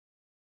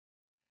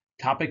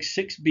Topic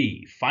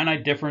 6b,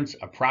 finite difference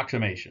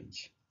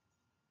approximations.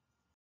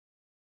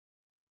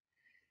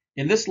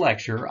 In this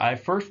lecture, I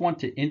first want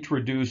to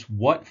introduce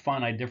what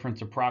finite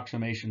difference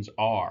approximations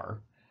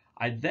are.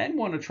 I then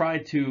want to try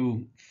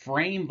to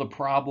frame the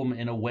problem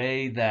in a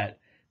way that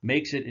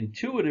makes it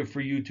intuitive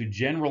for you to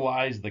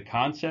generalize the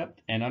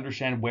concept and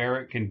understand where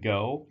it can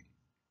go.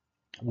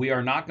 We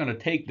are not going to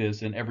take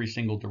this in every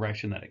single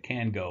direction that it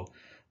can go,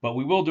 but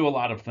we will do a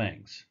lot of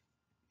things.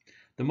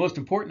 The most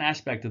important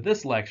aspect of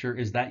this lecture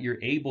is that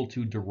you're able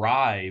to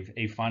derive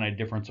a finite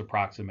difference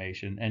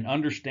approximation and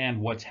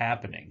understand what's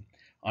happening,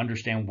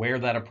 understand where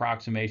that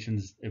approximation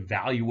is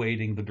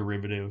evaluating the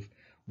derivative,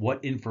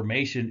 what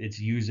information it's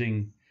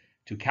using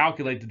to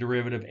calculate the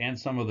derivative, and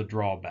some of the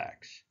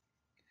drawbacks.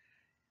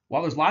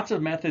 While there's lots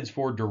of methods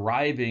for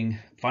deriving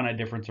finite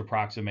difference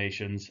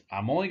approximations,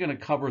 I'm only going to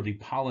cover the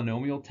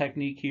polynomial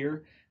technique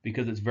here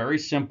because it's very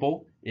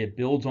simple. It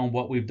builds on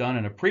what we've done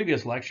in a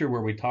previous lecture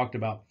where we talked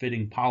about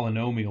fitting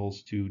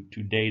polynomials to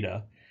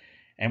data.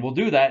 And we'll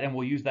do that, and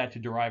we'll use that to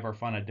derive our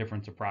finite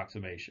difference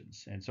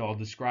approximations. And so I'll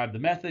describe the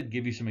method,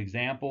 give you some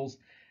examples,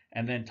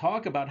 and then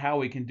talk about how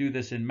we can do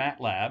this in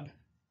MATLAB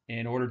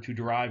in order to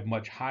derive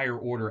much higher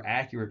order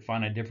accurate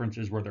finite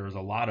differences where there's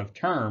a lot of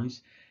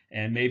terms,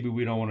 and maybe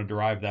we don't want to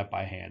derive that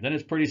by hand. Then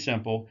it's pretty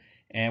simple,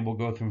 and we'll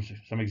go through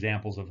some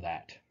examples of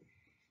that.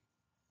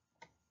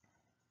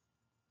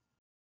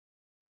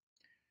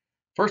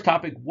 First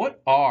topic,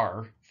 what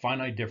are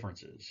finite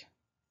differences?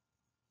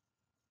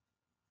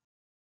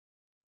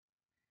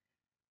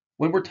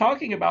 When we're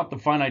talking about the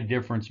finite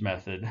difference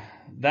method,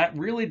 that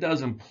really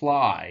does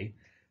imply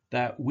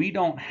that we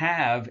don't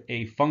have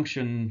a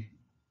function,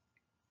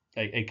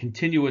 a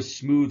continuous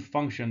smooth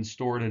function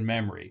stored in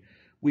memory.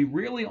 We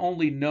really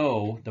only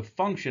know the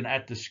function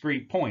at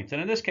discrete points.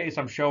 And in this case,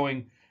 I'm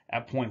showing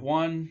at point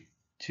 1,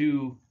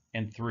 2,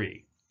 and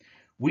 3.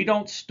 We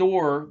don't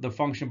store the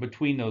function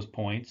between those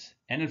points.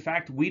 And in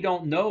fact, we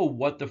don't know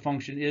what the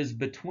function is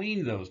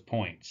between those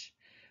points.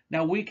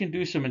 Now, we can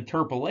do some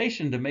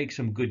interpolation to make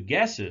some good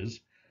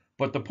guesses,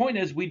 but the point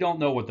is we don't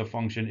know what the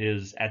function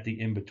is at the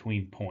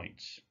in-between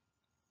points.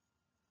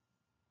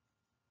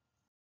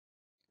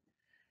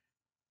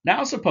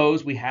 Now,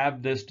 suppose we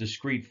have this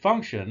discrete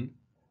function,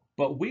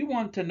 but we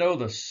want to know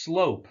the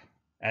slope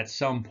at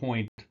some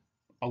point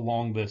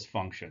along this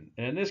function.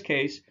 And in this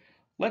case,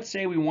 let's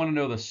say we want to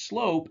know the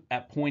slope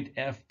at point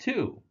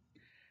f2.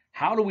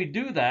 How do we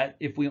do that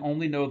if we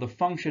only know the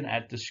function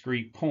at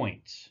discrete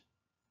points?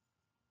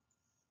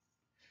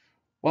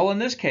 Well, in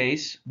this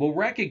case, we'll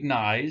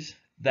recognize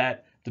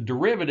that the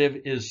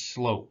derivative is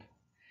slope.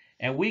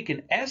 And we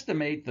can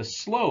estimate the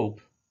slope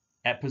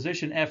at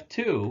position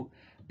f2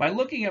 by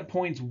looking at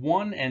points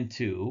 1 and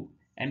 2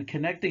 and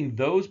connecting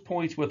those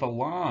points with a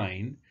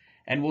line.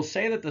 And we'll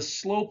say that the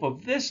slope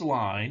of this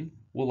line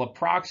will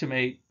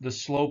approximate the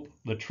slope,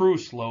 the true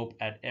slope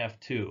at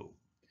f2.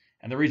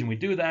 And the reason we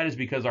do that is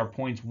because our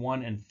points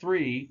 1 and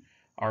 3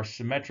 are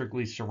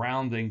symmetrically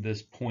surrounding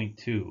this point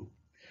 2.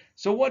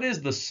 So what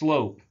is the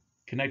slope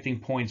connecting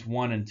points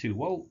 1 and 2?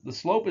 Well, the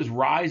slope is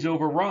rise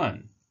over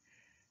run.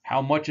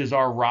 How much is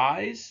our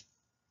rise?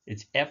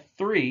 It's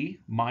f3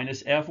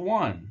 minus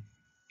f1.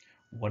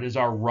 What is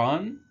our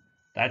run?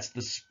 That's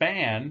the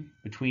span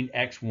between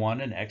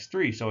x1 and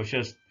x3. So it's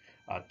just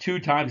 2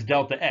 times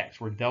delta x,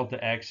 where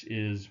delta x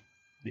is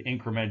the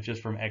increment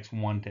just from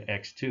x1 to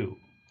x2.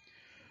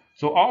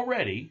 So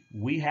already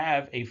we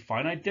have a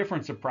finite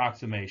difference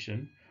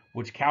approximation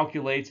which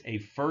calculates a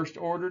first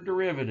order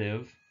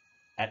derivative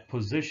at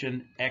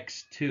position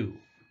x2.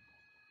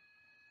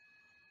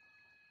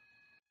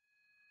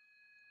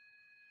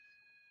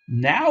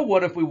 Now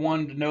what if we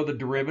wanted to know the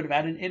derivative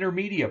at an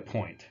intermediate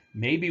point?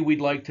 Maybe we'd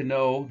like to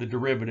know the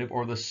derivative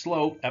or the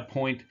slope at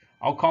point,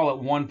 I'll call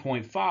it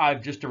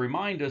 1.5, just to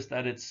remind us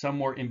that it's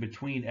somewhere in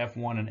between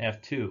f1 and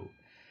f2.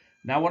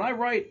 Now when I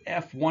write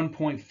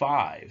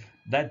f1.5,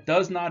 that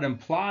does not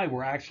imply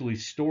we're actually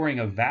storing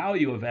a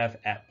value of f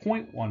at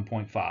point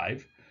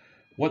 1.5.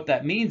 What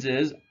that means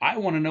is I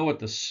want to know what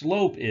the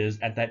slope is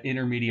at that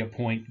intermediate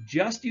point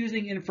just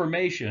using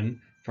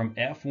information from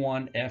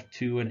f1,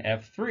 f2, and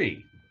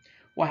f3.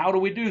 Well, how do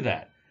we do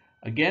that?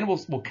 Again,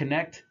 we'll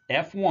connect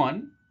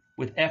f1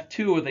 with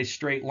f2 with a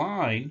straight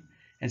line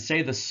and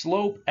say the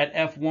slope at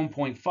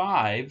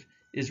f1.5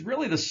 is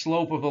really the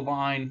slope of the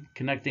line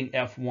connecting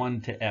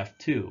f1 to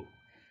f2.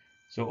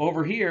 So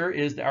over here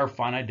is our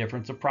finite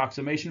difference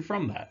approximation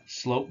from that.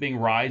 Slope being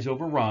rise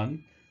over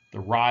run, the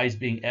rise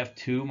being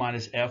f2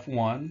 minus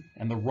f1,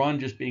 and the run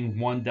just being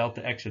 1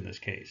 delta x in this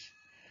case.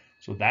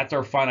 So that's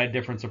our finite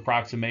difference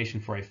approximation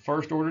for a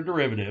first order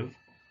derivative,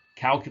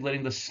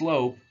 calculating the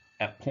slope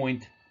at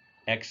point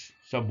x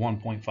sub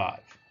 1.5.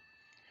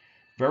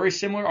 Very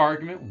similar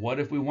argument. What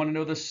if we want to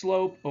know the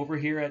slope over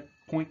here at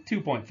point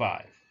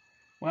 2.5?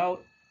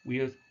 Well,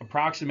 we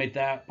approximate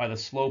that by the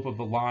slope of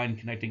the line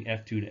connecting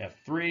f2 to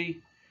f3,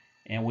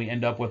 and we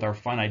end up with our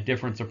finite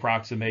difference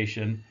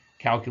approximation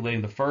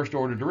calculating the first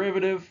order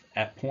derivative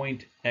at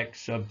point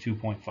x sub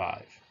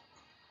 2.5.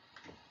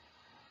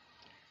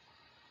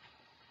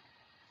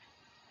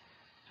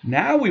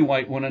 Now we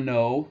might want to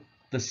know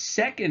the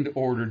second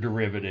order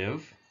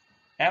derivative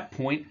at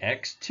point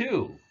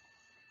x2.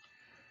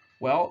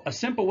 Well, a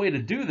simple way to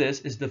do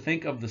this is to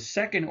think of the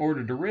second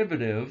order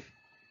derivative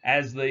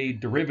as the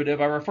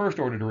derivative of our first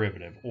order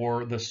derivative,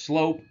 or the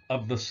slope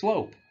of the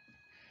slope.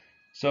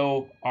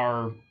 So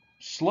our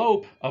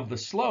slope of the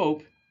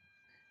slope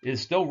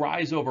is still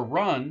rise over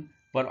run,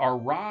 but our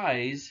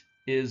rise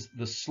is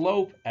the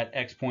slope at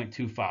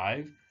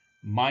x.25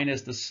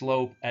 minus the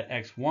slope at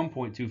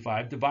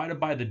x1.25 divided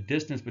by the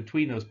distance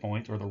between those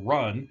points, or the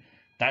run.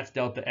 That's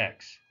delta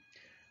x.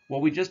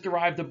 Well, we just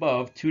derived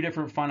above two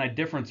different finite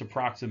difference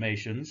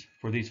approximations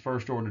for these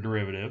first order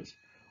derivatives.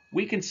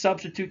 We can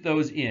substitute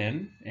those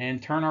in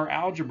and turn our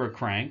algebra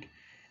crank,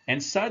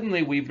 and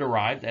suddenly we've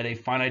derived at a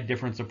finite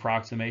difference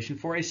approximation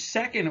for a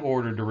second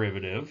order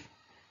derivative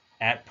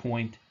at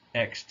point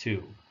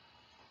x2.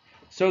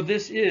 So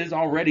this is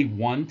already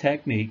one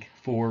technique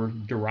for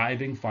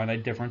deriving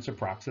finite difference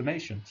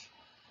approximations.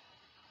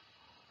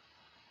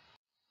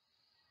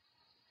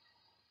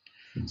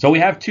 So we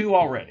have two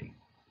already.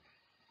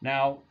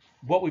 Now,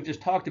 what we've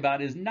just talked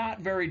about is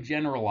not very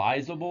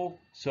generalizable,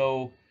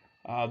 so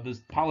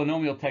this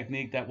polynomial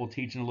technique that we'll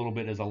teach in a little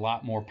bit is a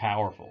lot more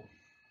powerful.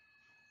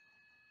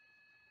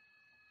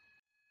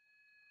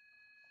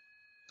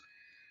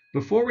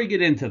 Before we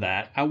get into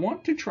that, I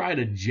want to try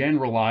to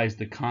generalize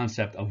the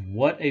concept of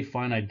what a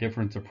finite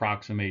difference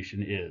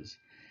approximation is.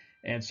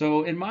 And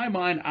so in my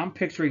mind, I'm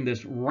picturing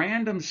this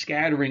random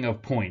scattering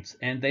of points,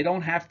 and they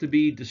don't have to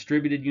be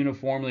distributed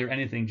uniformly or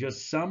anything,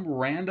 just some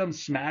random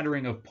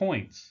smattering of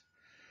points.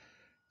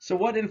 So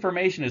what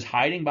information is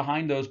hiding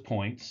behind those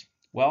points?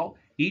 Well,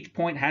 each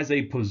point has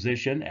a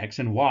position, x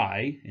and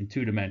y, in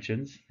 2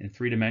 dimensions. In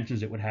 3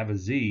 dimensions, it would have a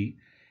z.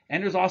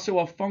 And there's also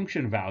a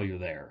function value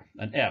there,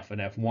 an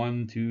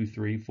f1, 2,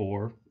 3,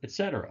 4,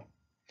 etc.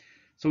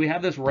 So we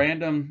have this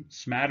random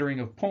smattering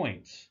of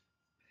points.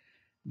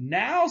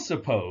 Now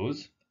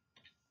suppose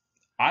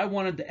I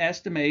wanted to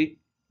estimate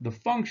the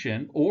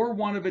function or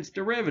one of its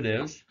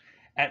derivatives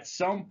at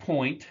some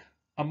point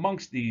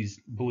amongst these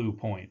blue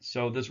points.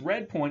 So this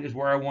red point is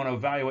where I want to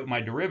evaluate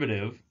my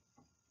derivative.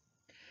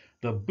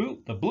 The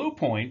blue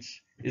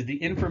points is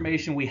the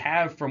information we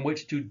have from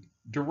which to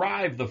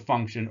derive the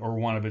function or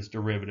one of its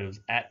derivatives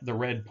at the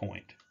red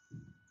point.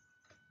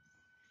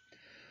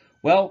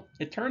 Well,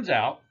 it turns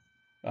out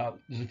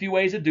there's a few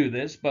ways to do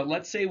this, but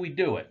let's say we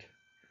do it.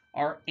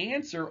 Our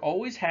answer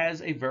always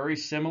has a very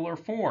similar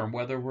form,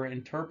 whether we're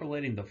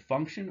interpolating the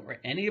function or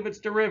any of its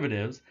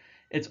derivatives.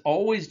 It's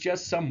always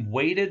just some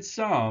weighted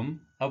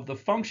sum of the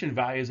function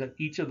values at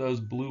each of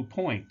those blue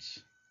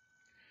points.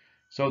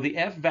 So the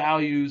f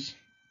values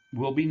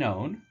will be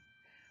known.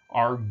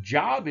 Our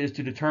job is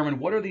to determine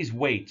what are these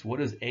weights. What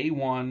is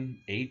A1,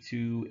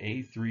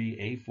 A2,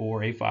 A3,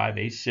 A4, A5,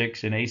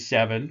 A6, and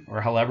A7,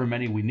 or however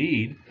many we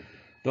need.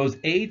 Those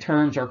A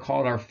terms are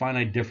called our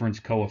finite difference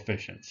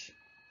coefficients.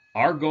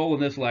 Our goal in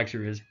this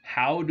lecture is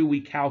how do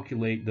we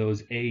calculate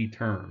those A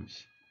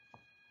terms?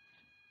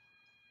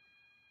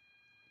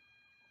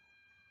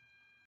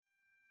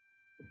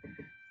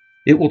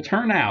 It will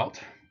turn out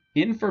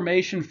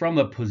information from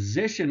the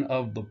position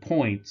of the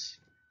points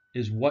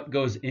is what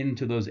goes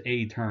into those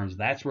A terms.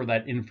 That's where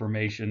that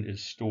information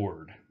is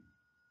stored.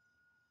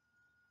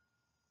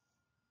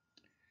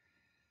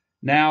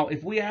 Now,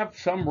 if we have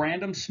some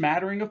random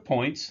smattering of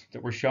points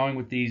that we're showing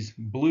with these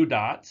blue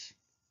dots,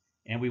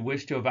 and we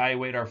wish to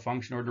evaluate our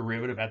function or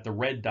derivative at the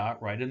red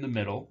dot right in the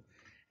middle,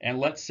 and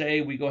let's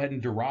say we go ahead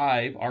and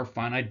derive our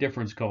finite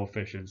difference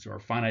coefficients or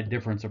finite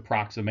difference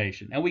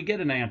approximation, and we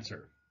get an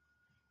answer.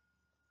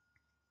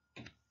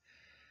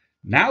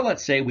 Now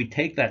let's say we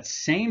take that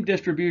same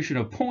distribution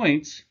of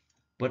points,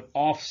 but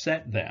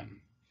offset them.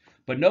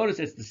 But notice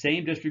it's the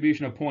same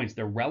distribution of points.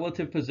 Their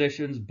relative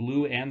positions,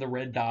 blue and the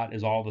red dot,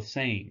 is all the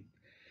same.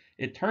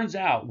 It turns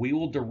out we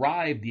will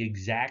derive the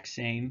exact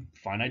same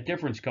finite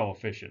difference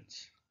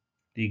coefficients,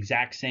 the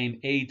exact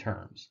same A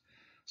terms.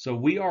 So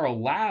we are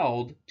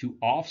allowed to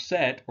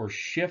offset or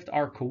shift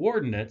our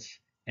coordinates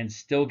and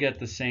still get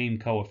the same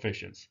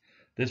coefficients.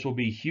 This will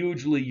be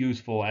hugely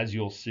useful, as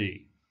you'll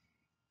see.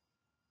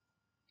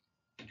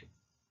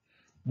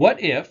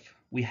 What if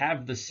we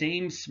have the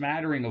same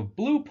smattering of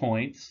blue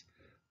points,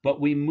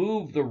 but we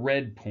move the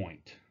red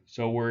point?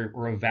 So we're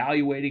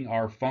evaluating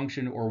our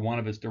function or one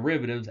of its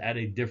derivatives at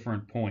a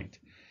different point.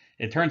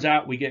 It turns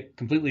out we get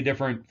completely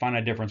different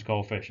finite difference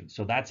coefficients.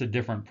 So that's a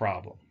different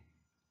problem.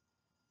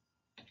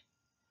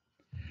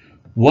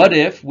 What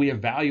if we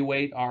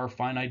evaluate our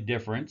finite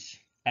difference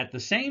at the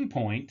same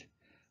point,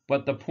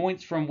 but the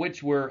points from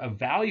which we're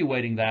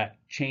evaluating that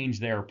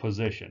change their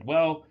position?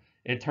 Well,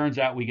 it turns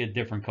out we get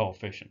different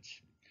coefficients.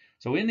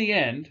 So in the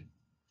end,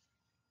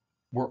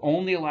 we're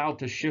only allowed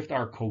to shift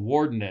our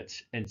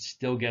coordinates and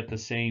still get the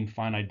same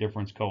finite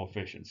difference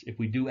coefficients. If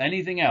we do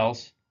anything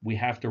else, we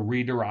have to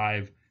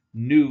rederive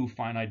new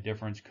finite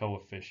difference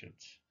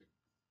coefficients.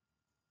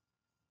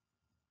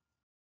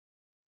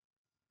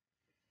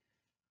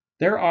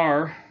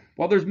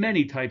 There's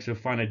many types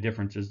of finite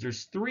differences.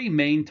 There's 3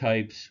 main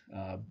types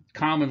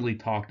commonly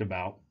talked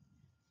about.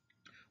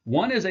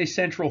 One is a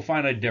central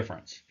finite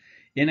difference.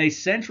 In a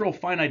central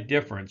finite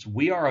difference,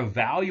 we are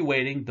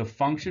evaluating the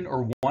function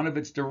or one of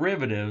its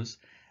derivatives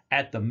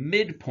at the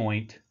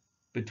midpoint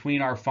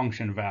between our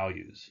function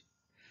values.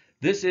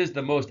 This is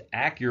the most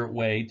accurate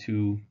way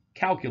to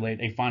calculate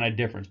a finite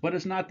difference, but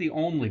it's not the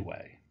only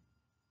way.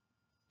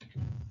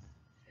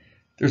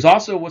 There's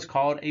also what's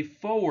called a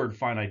forward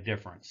finite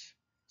difference.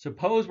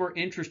 Suppose we're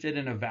interested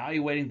in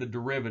evaluating the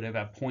derivative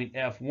at point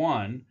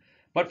f1,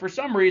 but for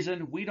some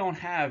reason we don't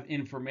have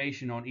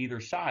information on either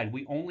side.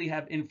 We only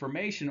have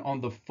information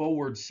on the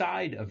forward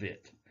side of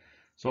it.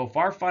 So if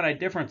our finite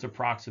difference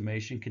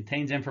approximation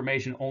contains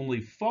information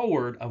only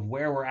forward of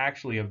where we're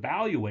actually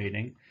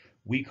evaluating,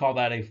 we call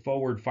that a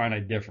forward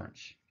finite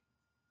difference.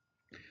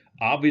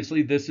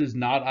 Obviously, this is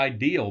not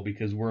ideal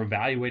because we're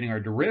evaluating our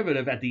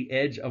derivative at the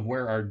edge of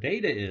where our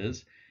data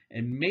is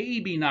and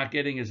maybe not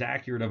getting as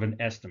accurate of an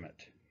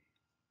estimate.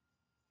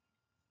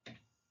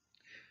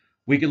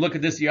 We could look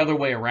at this the other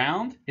way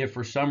around. If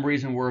for some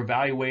reason we're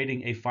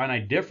evaluating a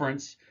finite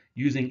difference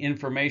using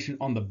information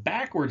on the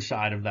backward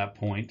side of that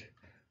point,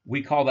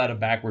 we call that a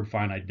backward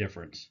finite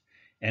difference.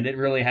 And it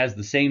really has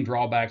the same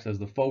drawbacks as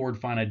the forward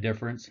finite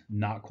difference,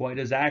 not quite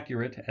as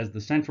accurate as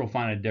the central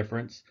finite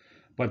difference,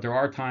 but there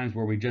are times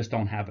where we just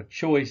don't have a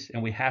choice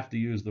and we have to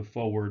use the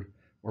forward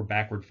or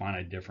backward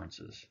finite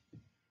differences.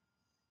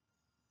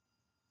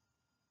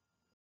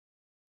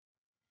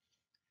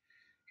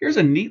 Here's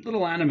a neat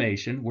little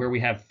animation where we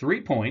have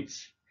 3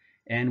 points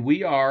and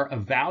we are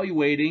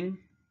evaluating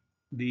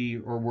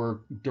we're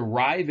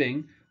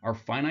deriving our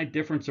finite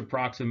difference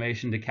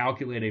approximation to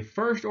calculate a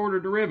first order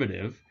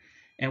derivative.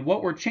 And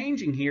what we're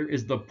changing here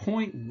is the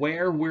point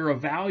where we're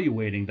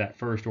evaluating that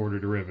first order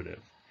derivative.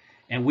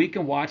 And we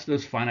can watch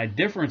those finite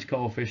difference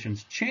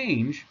coefficients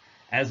change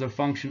as a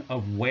function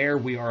of where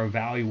we are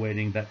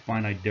evaluating that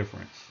finite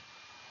difference.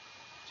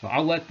 So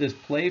I'll let this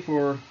play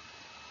for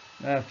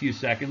a few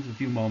seconds, a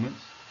few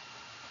moments,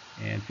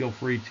 and feel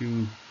free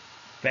to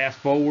fast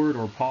forward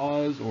or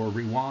pause or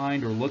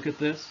rewind or look at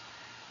this.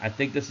 I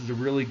think this is a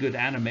really good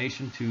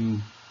animation to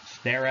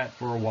stare at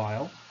for a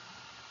while.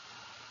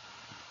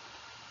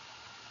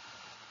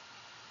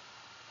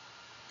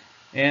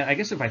 And I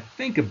guess if I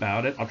think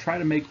about it, I'll try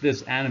to make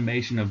this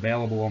animation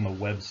available on the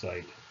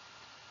website.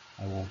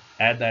 I will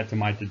add that to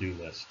my to-do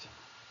list.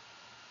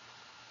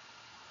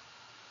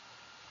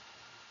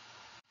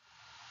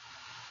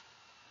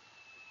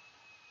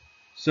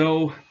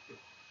 So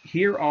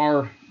here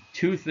are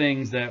 2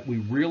 things that we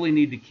really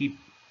need to keep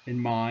in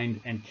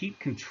mind and keep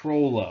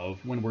control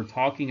of when we're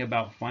talking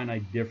about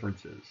finite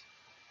differences.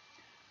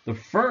 The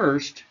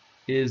first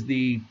is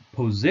the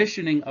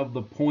positioning of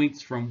the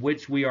points from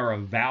which we are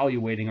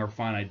evaluating our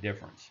finite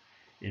difference.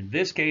 In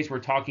this case, we're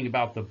talking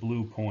about the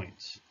blue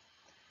points.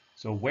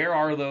 So where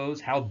are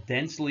those? How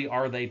densely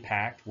are they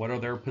packed? What are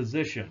their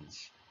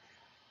positions?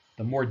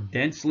 The more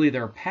densely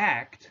they're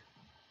packed,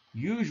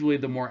 usually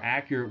the more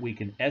accurate we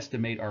can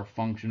estimate our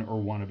function or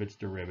one of its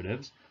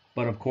derivatives.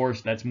 But of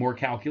course, that's more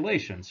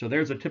calculation. So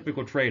there's a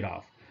typical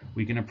trade-off.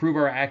 We can improve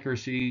our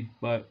accuracy,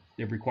 but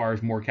it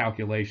requires more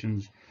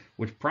calculations,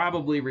 which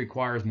probably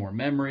requires more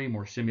memory,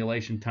 more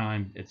simulation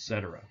time,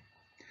 etc.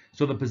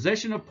 So the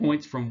position of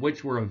points from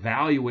which we're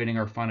evaluating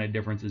our finite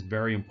difference is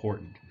very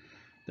important.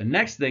 The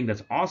next thing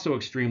that's also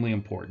extremely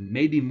important,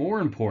 maybe more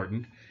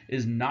important,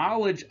 is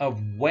knowledge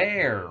of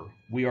where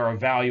we are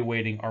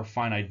evaluating our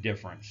finite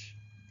difference.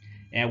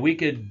 And we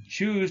could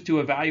choose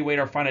to evaluate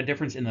our finite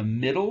difference in the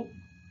middle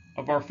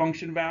of our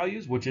function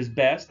values, which is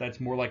best. That's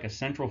more like a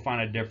central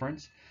finite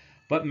difference.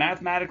 But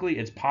mathematically,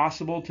 it's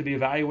possible to be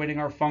evaluating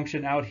our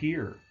function out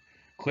here.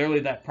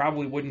 Clearly, that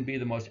probably wouldn't be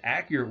the most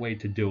accurate way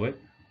to do it,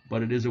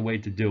 but it is a way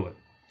to do it.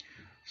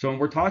 So when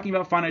we're talking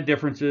about finite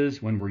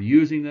differences, when we're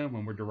using them,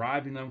 when we're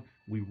deriving them,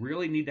 we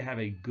really need to have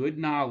a good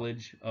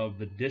knowledge of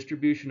the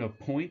distribution of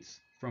points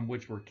from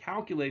which we're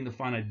calculating the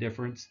finite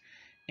difference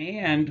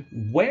and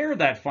where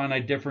that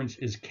finite difference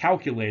is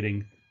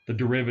calculating the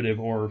derivative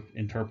or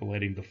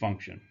interpolating the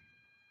function.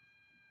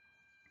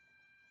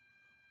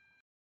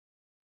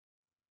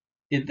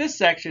 In this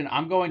section,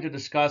 I'm going to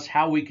discuss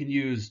how we can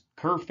use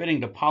curve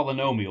fitting to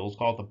polynomials,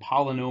 called the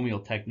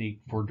polynomial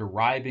technique, for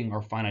deriving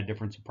our finite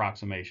difference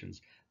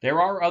approximations. There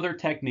are other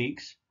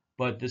techniques,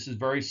 but this is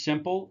very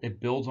simple.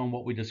 It builds on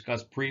what we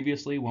discussed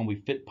previously when we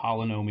fit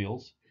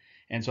polynomials.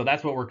 And so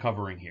that's what we're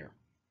covering here.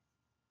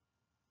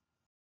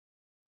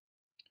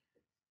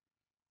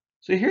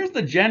 So here's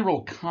the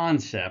general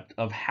concept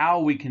of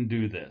how we can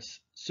do this.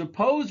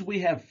 Suppose we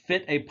have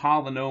fit a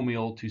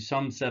polynomial to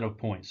some set of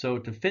points. So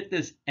to fit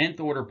this nth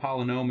order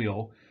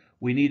polynomial,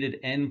 we needed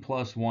n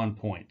plus 1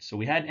 points. So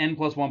we had n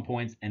plus 1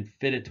 points and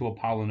fit it to a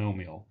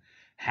polynomial.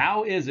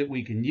 How is it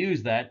we can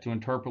use that to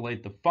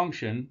interpolate the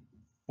function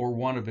or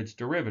one of its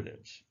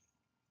derivatives?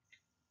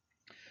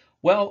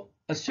 Well,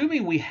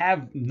 assuming we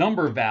have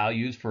number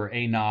values for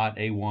a0,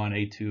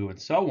 a1, a2,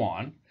 and so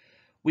on,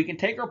 we can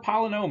take our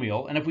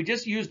polynomial, and if we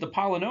just use the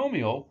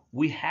polynomial,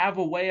 we have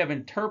a way of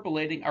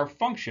interpolating our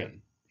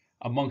function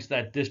amongst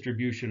that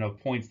distribution of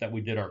points that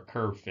we did our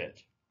curve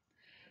fit.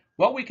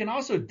 Well, we can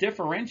also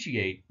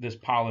differentiate this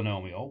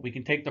polynomial. We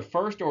can take the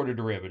first order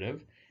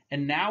derivative,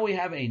 and now we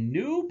have a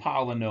new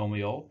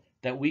polynomial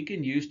that we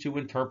can use to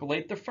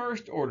interpolate the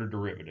first order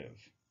derivative.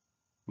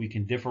 We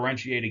can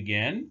differentiate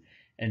again,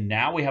 and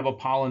now we have a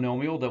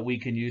polynomial that we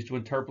can use to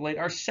interpolate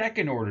our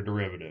second order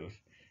derivative,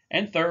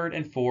 and third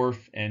and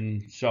fourth,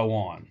 and so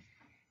on.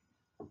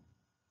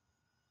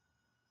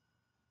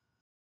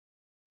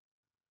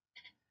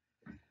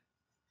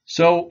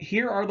 So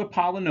here are the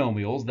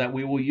polynomials that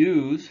we will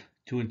use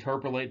to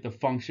interpolate the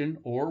function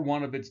or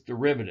one of its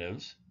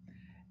derivatives.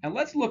 And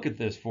let's look at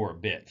this for a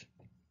bit.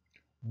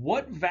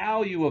 What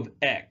value of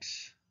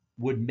x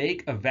would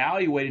make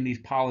evaluating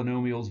these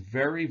polynomials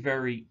very,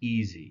 very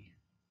easy?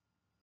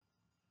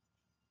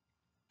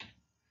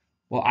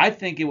 Well, I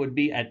think it would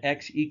be at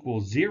x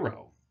equals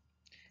 0.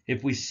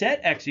 If we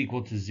set x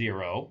equal to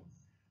 0,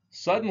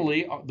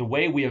 suddenly the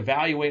way we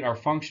evaluate our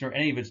function or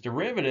any of its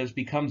derivatives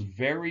becomes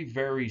very,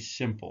 very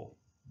simple.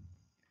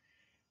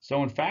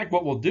 So in fact,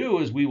 what we'll do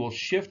is we will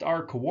shift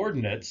our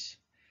coordinates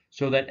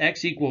so that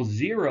x equals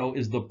 0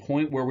 is the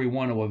point where we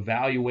want to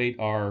evaluate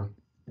our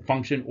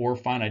function or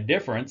finite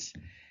difference.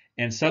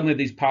 And suddenly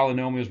these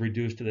polynomials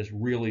reduce to this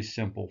really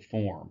simple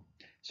form.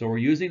 So we're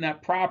using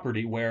that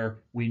property where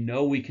we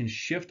know we can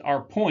shift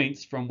our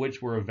points from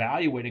which we're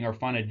evaluating our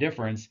finite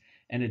difference,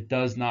 and it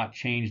does not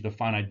change the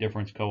finite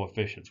difference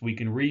coefficients. We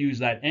can reuse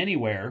that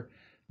anywhere,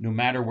 no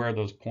matter where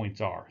those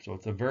points are. So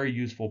it's a very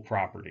useful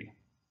property.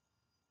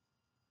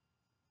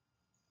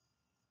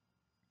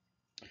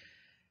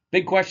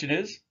 Big question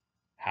is,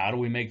 how do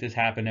we make this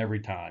happen every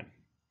time?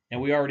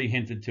 And we already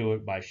hinted to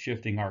it by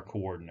shifting our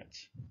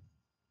coordinates.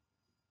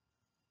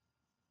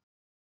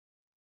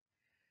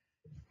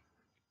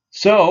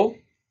 So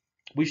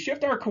we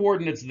shift our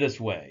coordinates this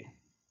way.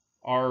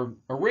 Our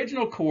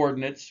original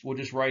coordinates we'll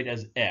just write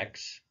as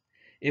x.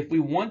 If we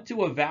want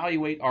to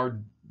evaluate our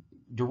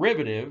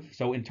derivative,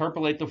 so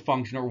interpolate the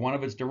function or one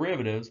of its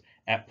derivatives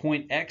at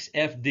point x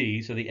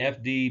fd, so the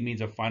fd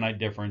means a finite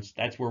difference,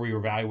 that's where we were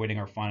evaluating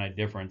our finite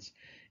difference.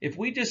 If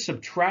we just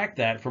subtract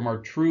that from our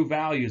true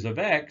values of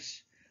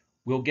x,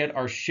 we'll get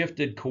our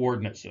shifted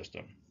coordinate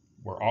system,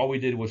 where all we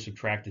did was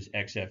subtract this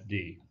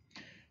xfd.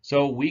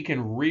 So we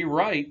can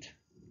rewrite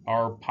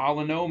our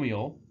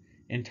polynomial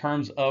in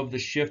terms of the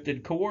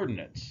shifted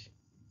coordinates.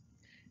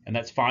 And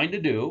that's fine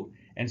to do.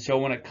 And so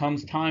when it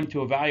comes time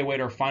to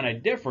evaluate our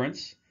finite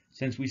difference,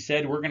 since we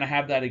said we're going to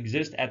have that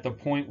exist at the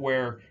point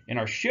where in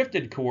our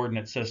shifted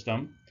coordinate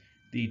system,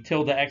 the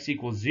tilde x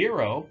equals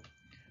 0,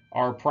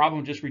 our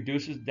problem just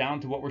reduces down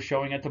to what we're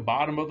showing at the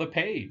bottom of the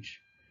page.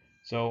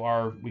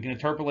 So we can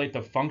interpolate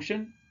the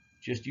function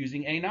just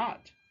using a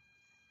naught.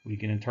 We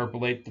can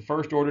interpolate the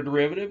first order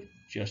derivative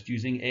just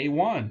using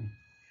a1.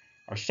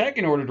 Our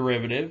second order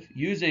derivative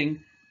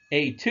using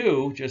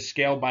a2, just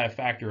scaled by a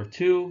factor of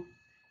 2,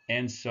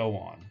 and so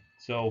on.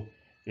 So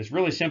this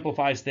really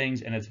simplifies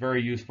things, and it's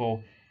very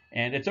useful.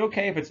 And it's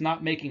okay if it's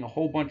not making a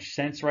whole bunch of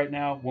sense right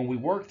now. When we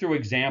work through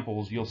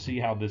examples, you'll see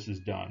how this is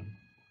done.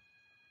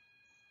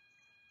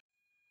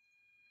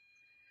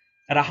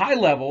 At a high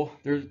level,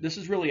 this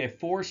is really a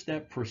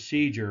 4-step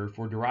procedure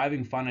for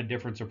deriving finite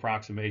difference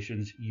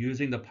approximations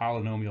using the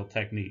polynomial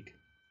technique.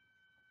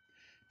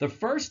 The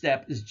first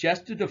step is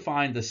just to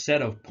define the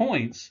set of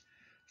points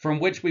from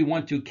which we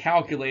want to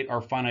calculate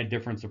our finite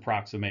difference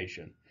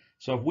approximation.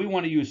 So if we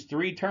want to use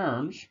 3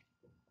 terms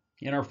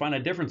in our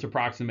finite difference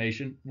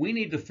approximation, we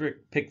need to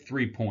pick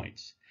 3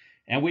 points.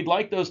 And we'd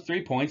like those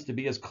 3 points to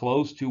be as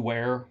close to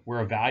where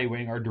we're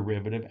evaluating our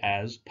derivative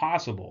as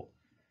possible.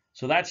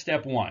 So that's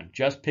step 1,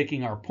 just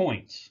picking our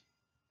points.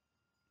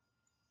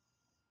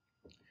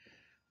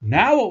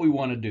 Now what we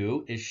want to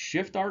do is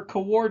shift our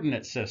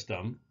coordinate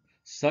system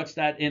such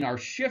that in our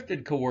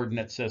shifted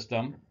coordinate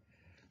system,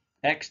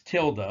 x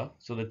tilde,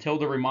 so the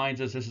tilde reminds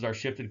us this is our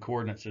shifted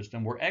coordinate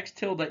system, where x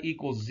tilde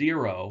equals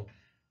 0,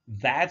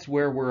 that's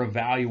where we're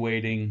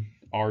evaluating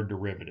our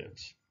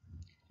derivatives.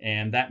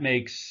 And that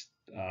makes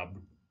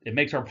it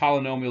makes our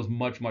polynomials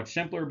much, much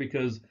simpler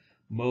because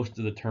most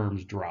of the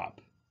terms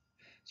drop.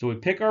 So we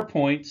pick our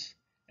points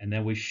and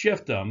then we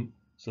shift them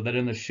so that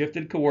in the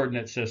shifted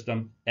coordinate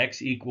system,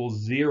 x equals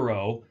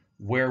 0,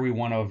 where we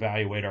want to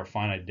evaluate our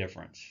finite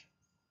difference.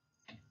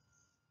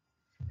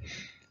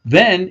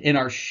 Then in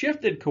our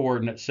shifted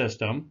coordinate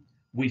system,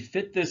 we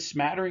fit this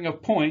smattering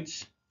of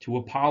points to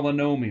a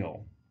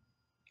polynomial.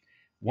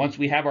 Once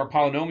we have our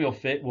polynomial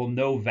fit, we'll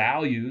know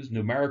values,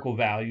 numerical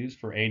values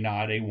for a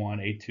naught, a1,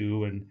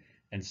 a2,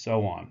 and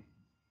so on.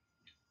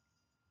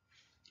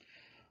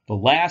 The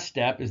last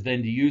step is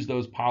then to use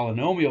those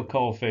polynomial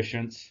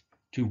coefficients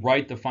to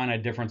write the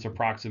finite difference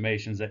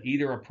approximations that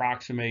either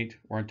approximate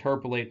or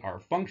interpolate our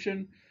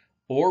function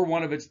or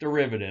one of its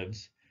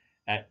derivatives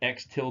at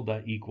x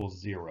tilde equals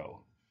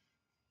 0.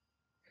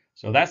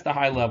 So that's the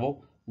high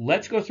level.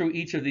 Let's go through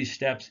each of these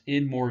steps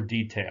in more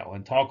detail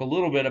and talk a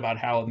little bit about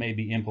how it may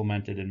be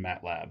implemented in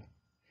MATLAB.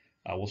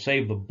 We'll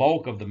save the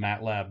bulk of the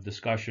MATLAB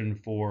discussion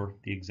for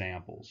the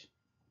examples.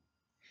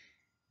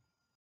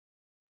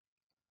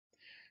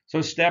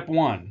 So step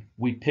 1,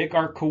 we pick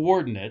our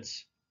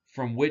coordinates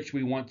from which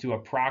we want to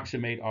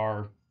approximate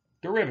our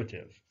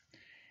derivative.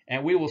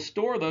 And we will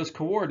store those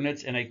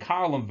coordinates in a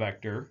column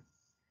vector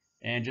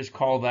and just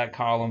call that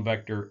column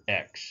vector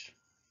x.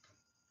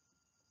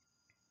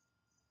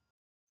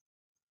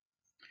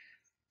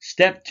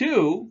 Step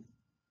 2,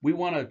 we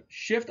want to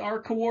shift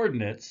our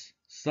coordinates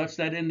such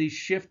that in the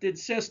shifted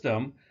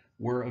system,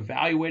 we're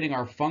evaluating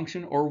our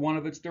function or one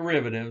of its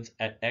derivatives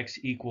at x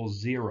equals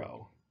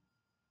 0.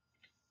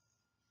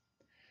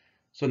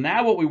 So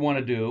now what we want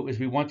to do is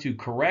we want to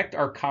correct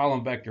our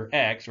column vector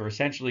x, or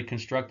essentially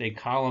construct a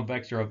column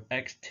vector of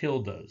x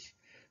tildes.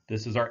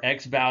 This is our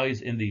x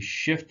values in the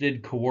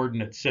shifted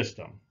coordinate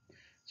system.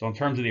 So in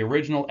terms of the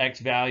original x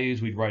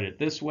values, we'd write it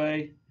this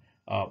way.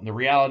 The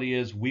reality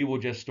is we will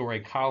just store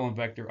a column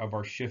vector of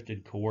our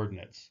shifted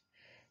coordinates.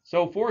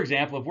 So for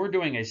example, if we're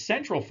doing a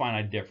central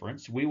finite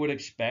difference, we would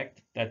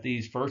expect that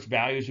these first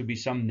values would be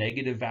some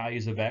negative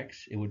values of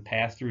x. It would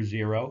pass through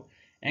 0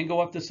 and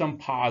go up to some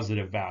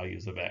positive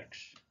values of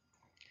x.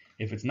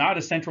 If it's not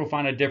a central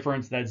finite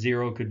difference, that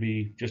 0 could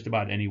be just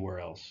about anywhere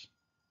else.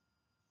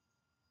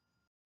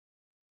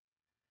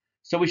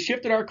 So we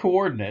shifted our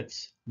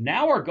coordinates.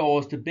 Now our goal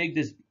is to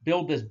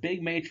build this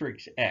big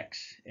matrix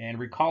X. And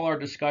recall our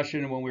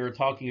discussion when we were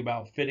talking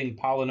about fitting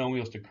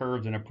polynomials to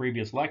curves in a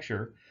previous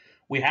lecture.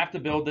 We have to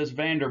build this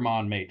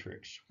Vandermonde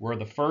matrix, where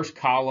the first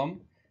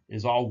column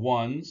is all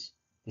ones.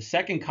 The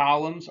second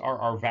columns are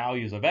our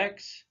values of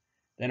x,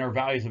 then our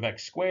values of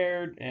x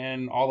squared,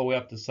 and all the way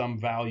up to some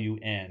value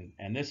n.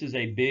 And this is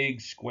a big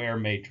square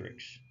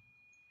matrix.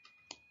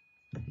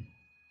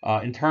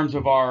 In terms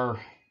of our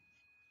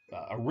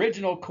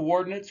original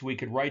coordinates, we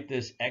could write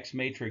this X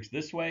matrix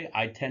this way.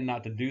 I tend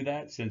not to do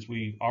that since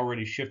we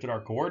already shifted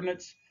our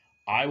coordinates.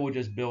 I will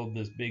just build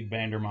this big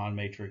Vandermonde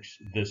matrix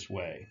this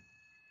way.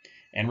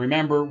 And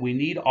remember, we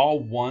need all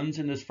ones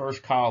in this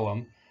first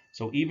column.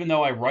 So even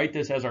though I write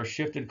this as our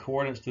shifted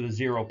coordinates to the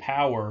 0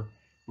 power,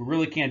 we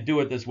really can't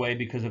do it this way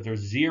because if there's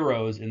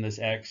zeros in this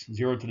X,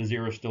 0 to the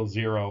 0 is still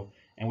 0.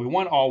 And we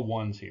want all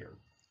ones here.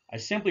 I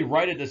simply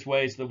write it this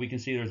way so that we can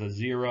see there's a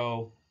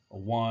 0, a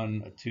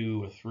 1, a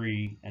 2, a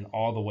 3, and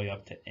all the way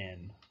up to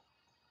n.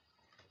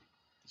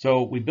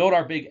 So we build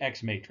our big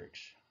X matrix.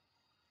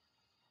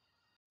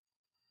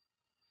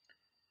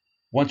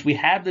 Once we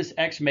have this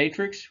X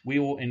matrix, we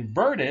will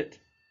invert it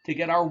to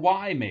get our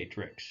Y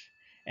matrix.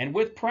 And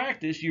with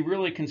practice, you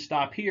really can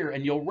stop here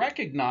and you'll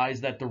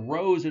recognize that the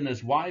rows in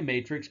this Y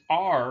matrix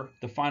are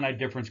the finite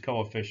difference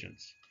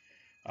coefficients.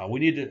 We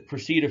need to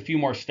proceed a few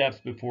more steps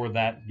before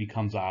that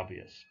becomes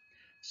obvious.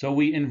 So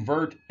we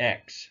invert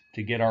X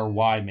to get our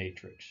Y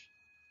matrix.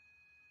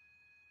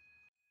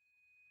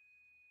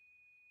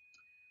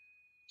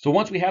 So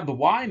once we have the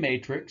Y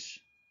matrix,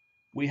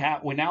 we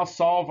now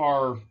solve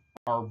our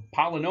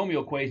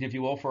polynomial equation, if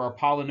you will, for our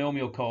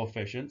polynomial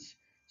coefficients.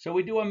 So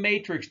we do a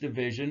matrix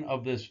division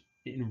of this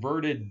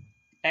inverted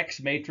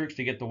X matrix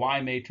to get the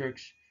Y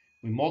matrix.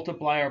 We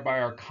multiply by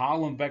our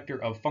column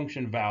vector of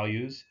function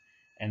values,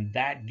 and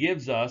that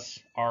gives us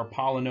our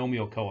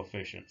polynomial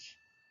coefficients.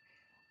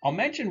 I'll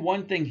mention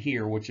one thing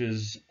here, which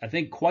is, I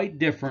think, quite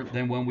different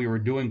than when we were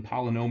doing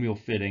polynomial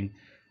fitting.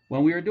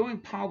 When we were doing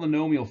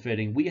polynomial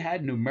fitting, we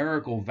had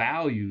numerical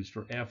values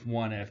for f1,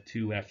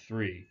 f2,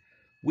 f3.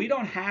 We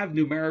don't have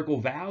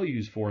numerical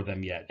values for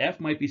them yet. F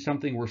might be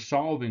something we're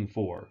solving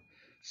for.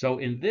 So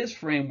in this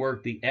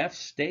framework, the f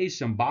stays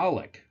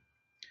symbolic.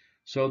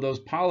 So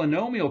those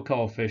polynomial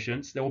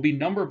coefficients, there will be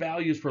number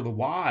values for the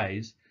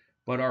y's,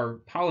 but our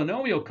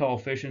polynomial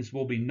coefficients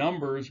will be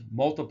numbers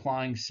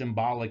multiplying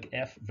symbolic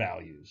f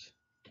values.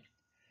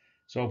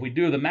 So if we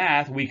do the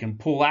math, we can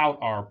pull out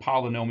our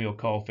polynomial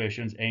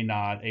coefficients,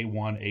 a0, a1,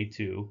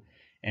 a2,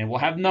 and we'll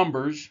have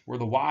numbers where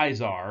the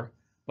y's are,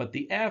 but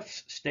the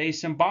f's stay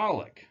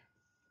symbolic.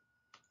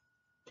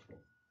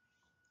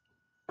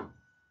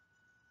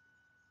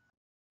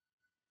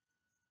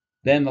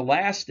 Then the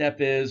last step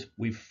is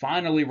we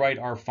finally write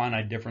our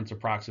finite difference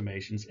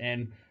approximations.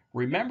 And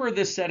remember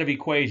this set of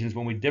equations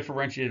when we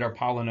differentiated our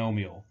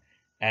polynomial.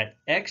 At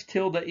x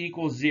tilde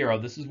equals 0,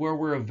 this is where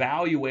we're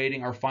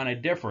evaluating our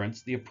finite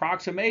difference. The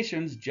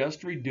approximations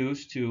just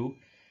reduce to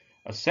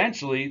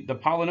essentially the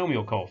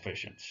polynomial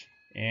coefficients.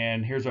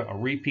 And here's a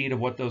repeat of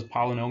what those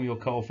polynomial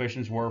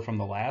coefficients were from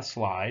the last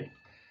slide.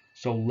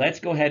 So let's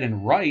go ahead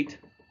and write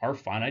our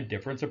finite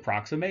difference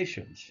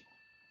approximations.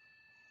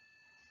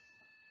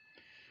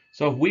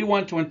 So if we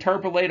want to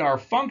interpolate our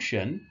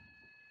function,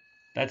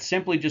 that's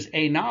simply just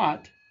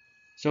a0.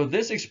 So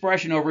this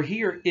expression over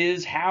here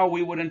is how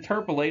we would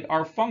interpolate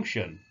our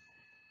function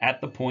at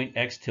the point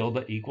x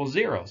tilde equals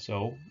 0.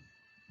 So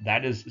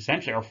that is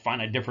essentially our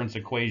finite difference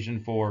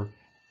equation for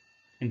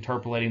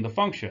interpolating the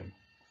function.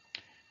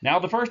 Now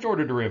the first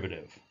order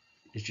derivative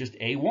is just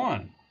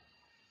a1.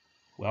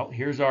 Well,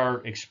 here's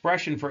our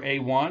expression for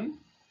a1,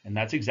 and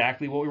that's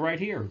exactly what we write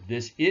here.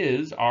 This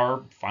is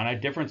our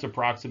finite difference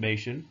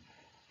approximation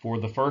for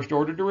the first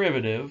order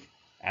derivative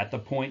at the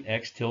point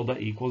x tilde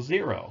equals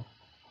 0.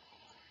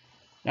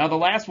 Now the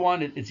last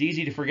one, it's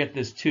easy to forget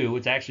this 2.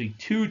 It's actually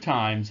 2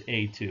 times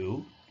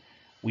a2.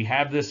 We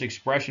have this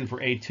expression for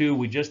a2.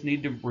 We just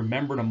need to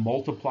remember to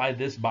multiply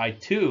this by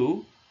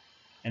 2,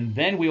 and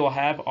then we will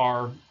have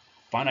our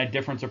finite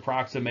difference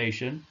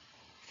approximation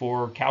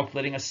for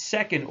calculating a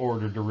second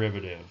order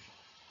derivative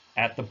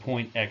at the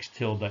point x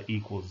tilde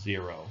equals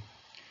 0.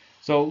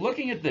 So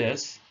looking at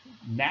this,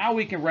 now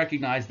we can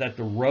recognize that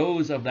the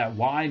rows of that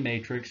y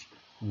matrix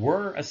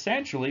were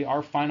essentially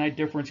our finite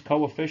difference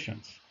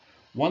coefficients.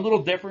 One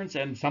little difference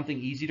and something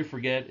easy to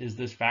forget is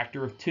this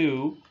factor of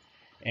 2,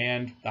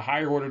 and the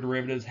higher order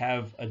derivatives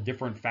have a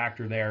different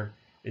factor there.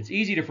 It's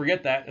easy to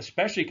forget that,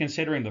 especially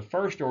considering the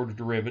first order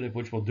derivative,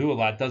 which we'll do a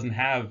lot, doesn't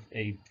have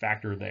a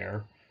factor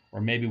there, or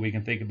maybe we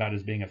can think about it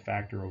as being a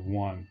factor of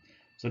 1.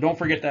 So don't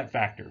forget that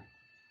factor.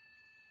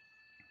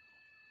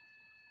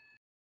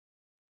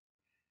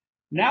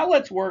 Now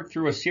let's work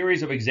through a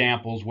series of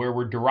examples where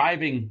we're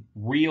deriving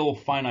real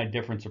finite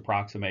difference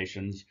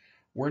approximations.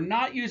 We're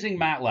not using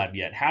MATLAB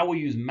yet. How we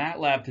use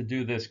MATLAB to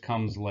do this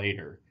comes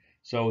later.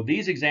 So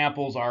these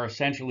examples are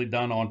essentially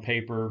done on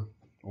paper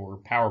or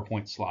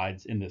PowerPoint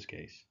slides in this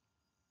case.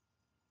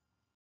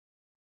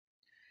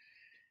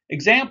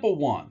 Example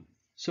 1.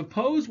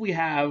 Suppose we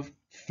have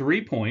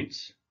 3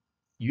 points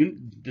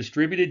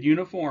distributed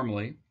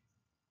uniformly,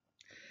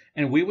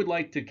 and we would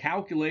like to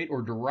calculate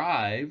or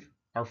derive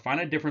our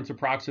finite difference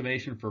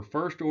approximation for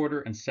first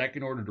order and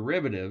second order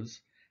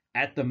derivatives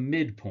at the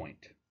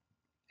midpoint.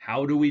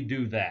 How do we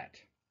do that?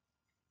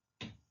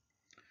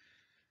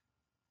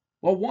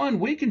 Well, one,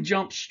 we can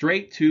jump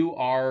straight to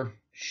our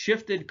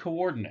shifted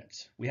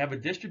coordinates. We have a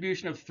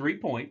distribution of 3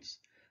 points.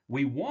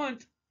 We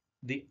want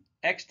the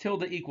x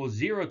tilde equals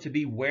 0 to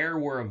be where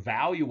we're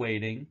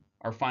evaluating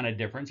our finite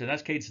difference. In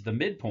this case, it's the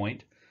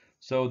midpoint.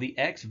 So the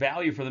x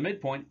value for the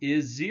midpoint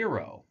is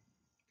 0.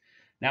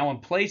 Now, in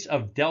place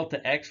of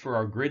delta x for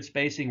our grid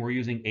spacing, we're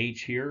using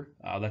h here.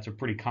 That's a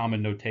pretty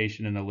common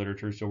notation in the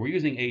literature, so we're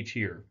using h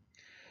here.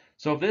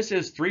 So if this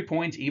is 3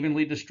 points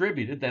evenly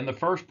distributed, then the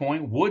first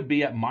point would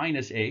be at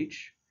minus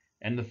h,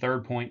 and the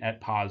third point at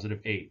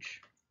positive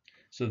h.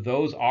 So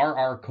those are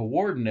our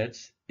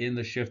coordinates in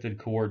the shifted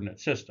coordinate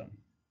system.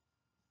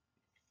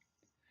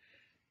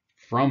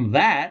 From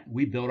that,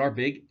 we build our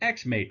big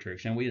x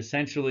matrix, and we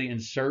essentially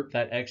insert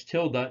that x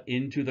tilde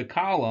into the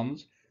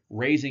columns,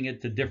 raising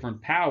it to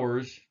different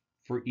powers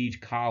for each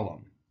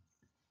column.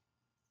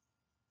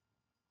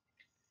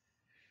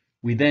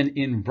 We then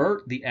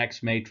invert the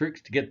x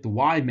matrix to get the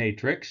y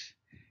matrix,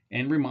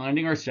 and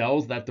reminding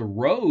ourselves that the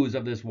rows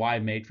of this y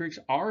matrix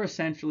are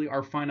essentially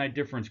our finite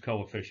difference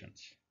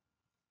coefficients.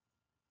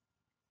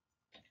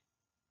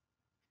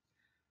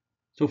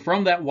 So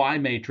from that y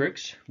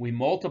matrix, we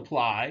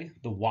multiply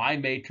the y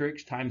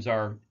matrix times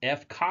our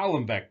f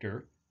column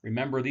vector.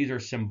 Remember, these are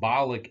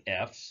symbolic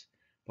f's.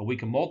 But we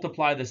can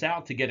multiply this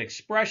out to get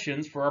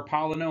expressions for our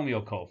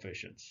polynomial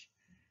coefficients.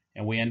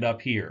 And we end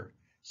up here.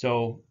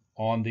 So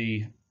in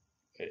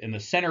the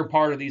center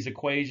part of these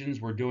equations,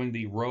 we're doing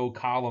the row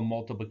column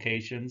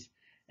multiplications.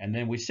 And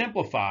then we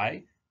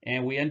simplify,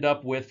 and we end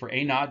up with, for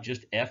a naught,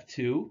 just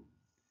f2.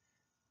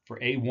 For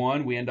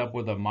a1, we end up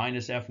with a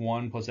minus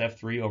f1 plus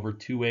f3 over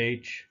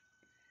 2h.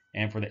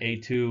 And for the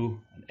a2,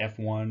 an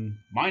f1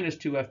 minus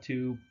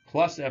 2f2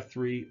 plus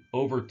f3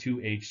 over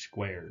 2h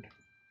squared.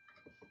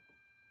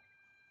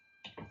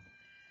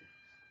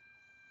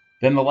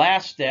 Then the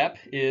last step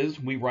is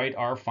we write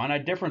our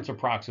finite difference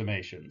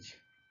approximations.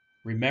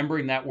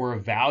 Remembering that we're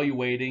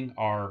evaluating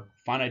our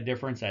finite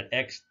difference at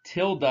x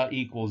tilde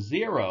equals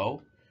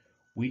 0,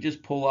 we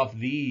just pull off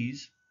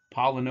these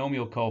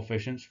polynomial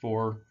coefficients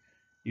for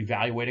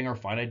evaluating our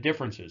finite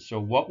differences. So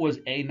what was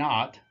a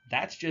naught?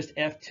 That's just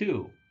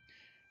f2.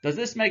 Does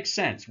this make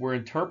sense? We're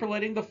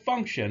interpolating the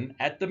function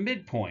at the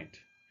midpoint.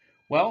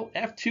 Well,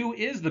 f2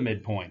 is the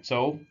midpoint,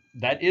 so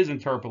that is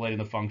interpolating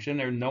the function.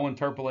 There's no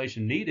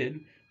interpolation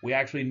needed. We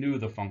actually knew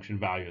the function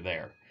value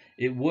there.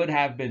 It would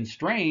have been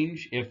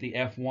strange if the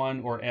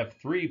f1 or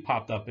f3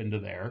 popped up into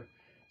there,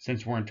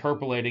 since we're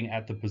interpolating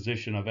at the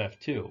position of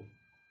f2.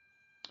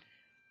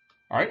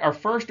 All right, our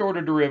first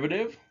order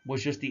derivative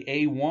was just the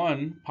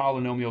a1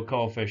 polynomial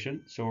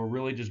coefficient, so we're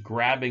really just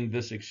grabbing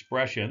this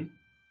expression,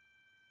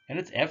 and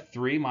it's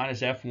f3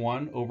 minus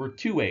f1 over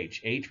 2h.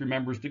 H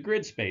remembers the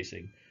grid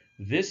spacing.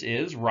 This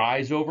is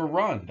rise over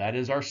run. That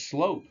is our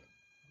slope.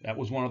 That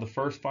was one of the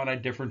first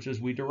finite differences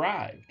we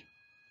derived.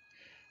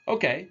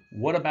 Okay,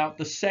 what about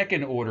the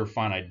second order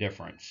finite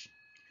difference?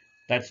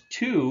 That's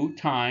 2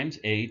 times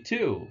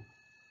a2.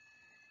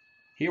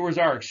 Here was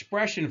our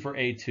expression for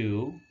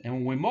a2, and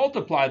when we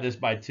multiply this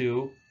by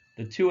 2,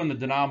 the 2 in the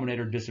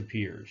denominator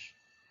disappears.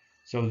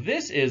 So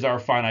this is our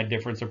finite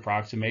difference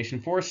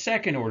approximation for a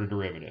second order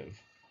derivative.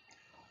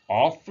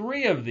 All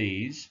 3 of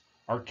these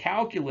are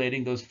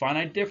calculating those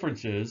finite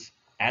differences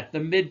at the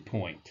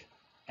midpoint,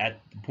 at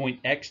the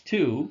point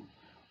x2,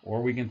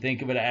 or we can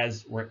think of it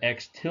as where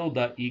x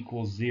tilde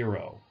equals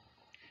 0.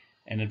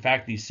 And in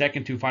fact, these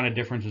second 2 finite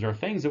differences are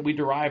things that we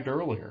derived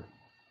earlier.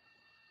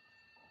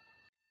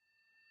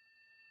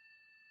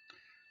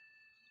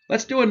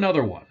 Let's do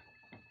another one.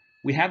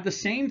 We have the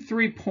same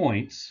 3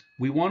 points.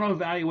 We want to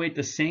evaluate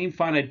the same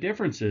finite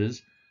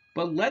differences,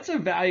 But let's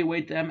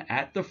evaluate them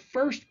at the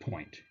first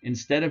point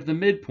instead of the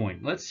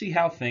midpoint. Let's see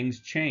how things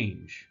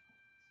change.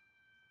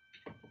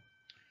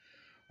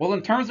 Well,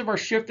 in terms of our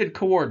shifted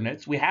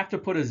coordinates, we have to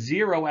put a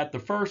 0 at the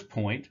first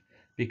point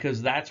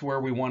because that's where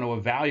we want to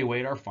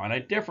evaluate our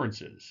finite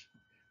differences.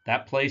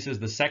 That places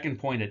the second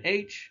point at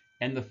h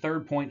and the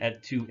third point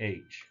at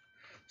 2h.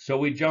 So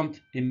we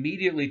jumped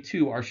immediately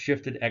to our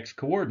shifted x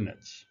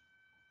coordinates.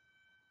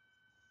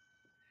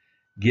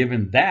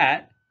 Given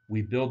that,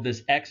 we build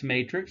this x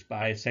matrix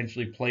by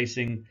essentially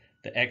placing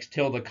the x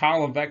tilde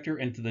column vector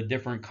into the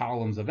different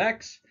columns of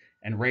x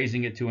and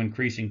raising it to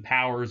increasing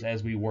powers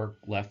as we work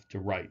left to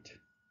right.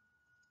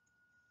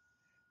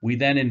 We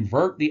then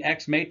invert the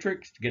x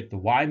matrix to get the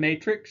y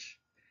matrix,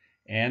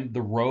 and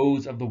the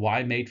rows of the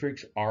y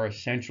matrix are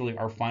essentially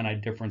our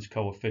finite difference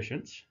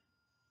coefficients.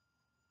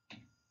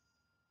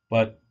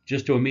 But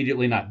just to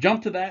immediately not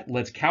jump to that,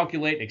 let's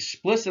calculate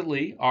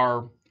explicitly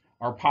our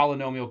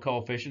polynomial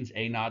coefficients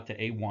a0 to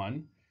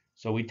a1.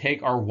 So we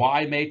take our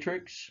y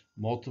matrix,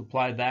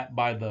 multiply that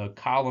by the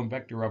column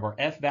vector of our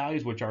f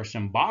values, which are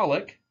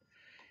symbolic,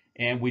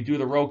 and we do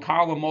the row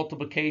column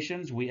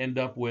multiplications. We end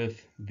up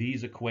with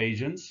these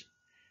equations.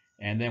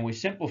 And then we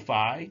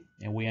simplify,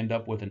 and we end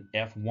up with an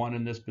f1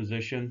 in this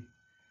position.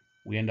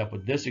 We end up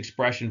with this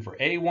expression for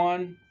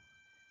a1,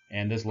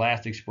 and this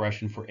last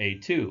expression for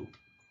a2.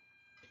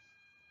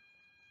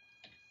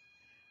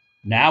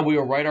 Now we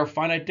will write our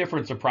finite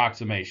difference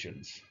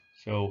approximations.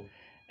 So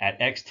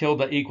at x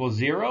tilde equals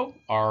 0,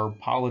 our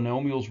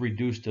polynomials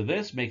reduce to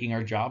this, making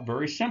our job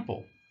very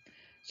simple.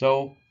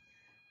 So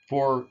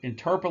for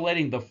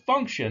interpolating the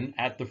function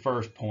at the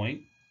first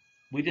point,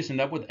 we just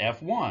end up with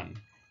f1.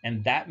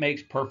 And that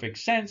makes perfect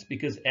sense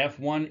because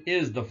f1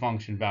 is the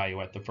function value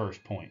at the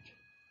first point.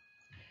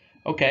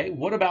 Okay,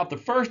 what about the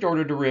first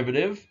order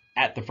derivative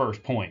at the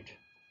first point?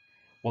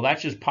 Well,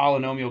 that's just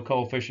polynomial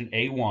coefficient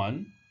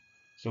a1.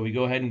 So we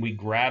go ahead and we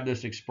grab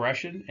this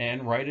expression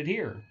and write it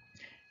here.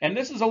 And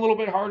this is a little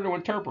bit harder to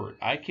interpret.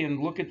 I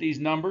can look at these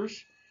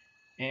numbers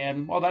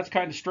and, well, that's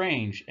kind of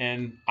strange.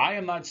 And I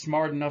am not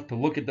smart enough to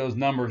look at those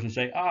numbers and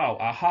say, oh,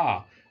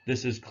 aha,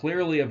 this is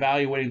clearly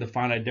evaluating the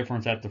finite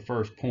difference at the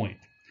first point.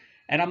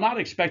 And I'm not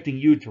expecting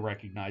you to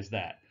recognize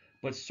that.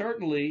 But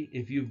certainly,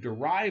 if you've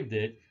derived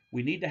it,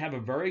 we need to have a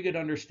very good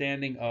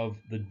understanding of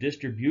the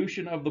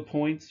distribution of the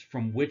points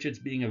from which it's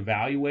being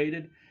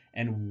evaluated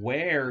and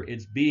where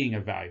it's being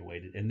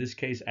evaluated, in this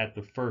case, at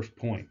the first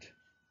point.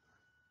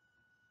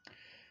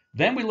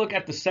 Then we look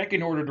at the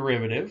second order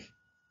derivative,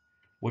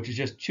 which is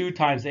just 2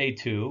 times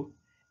a2,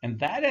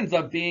 and that ends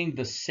up being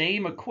the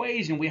same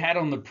equation we had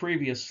on the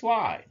previous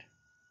slide.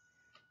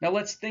 Now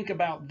let's think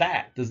about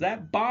that. Does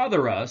that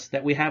bother us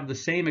that we have the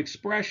same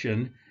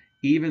expression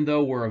even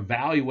though we're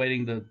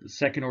evaluating the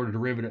second order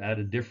derivative at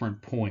a different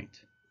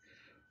point?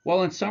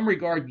 Well, in some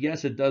regard,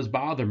 yes, it does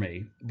bother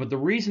me. But the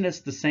reason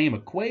it's the same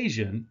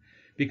equation,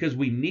 because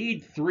we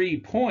need 3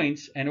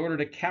 points in order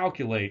to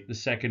calculate the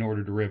second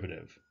order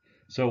derivative.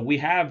 So we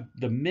have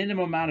the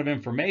minimum amount of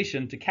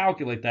information to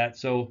calculate that,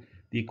 so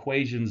the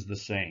equation's the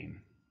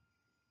same.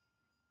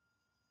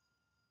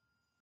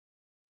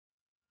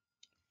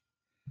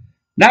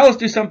 Now let's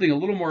do something a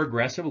little more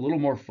aggressive, a little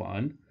more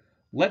fun.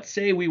 Let's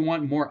say we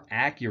want more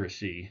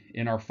accuracy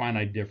in our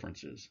finite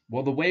differences.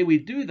 Well, the way we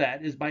do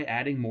that is by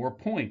adding more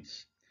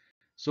points.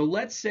 So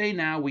let's say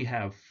now we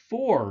have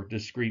 4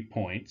 discrete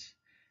points,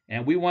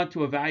 and we want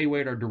to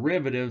evaluate our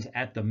derivatives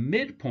at the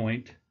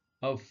midpoint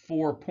of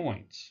 4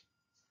 points.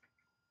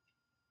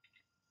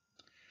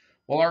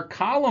 Well, our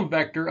column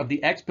vector of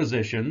the x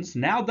positions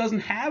now doesn't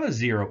have a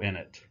 0 in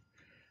it.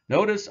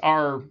 Notice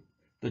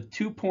the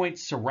 2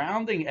 points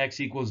surrounding x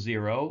equals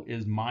 0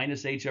 is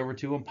minus h over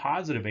 2 and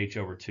positive h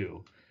over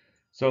 2.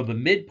 So the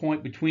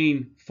midpoint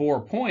between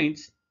 4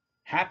 points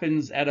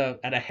happens at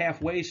a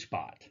halfway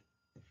spot,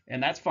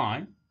 and that's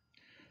fine.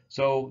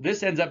 So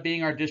this ends up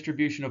being our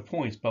distribution of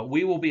points, but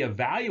we will be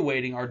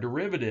evaluating our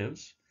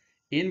derivatives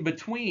in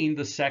between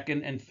the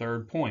second and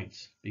third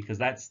points because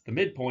that's the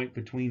midpoint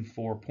between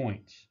 4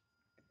 points.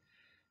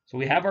 So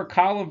we have our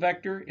column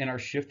vector in our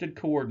shifted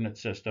coordinate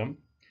system.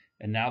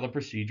 And now the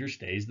procedure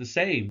stays the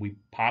same. We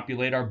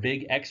populate our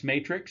big X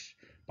matrix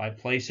by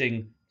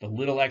placing the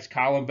little x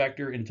column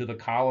vector into the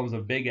columns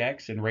of big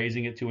X and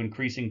raising it to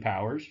increasing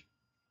powers.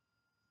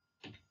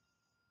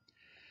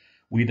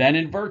 We then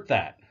invert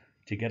that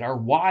to get our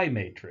Y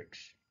matrix.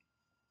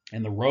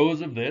 And the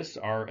rows of this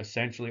are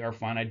essentially our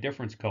finite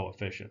difference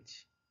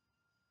coefficients.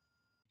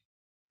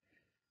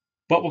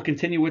 But we'll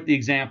continue with the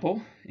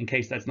example in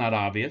case that's not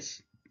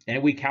obvious.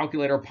 And we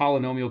calculate our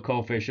polynomial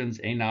coefficients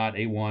a0,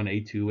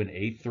 a1, a2, and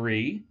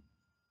a3.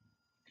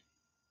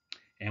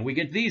 And we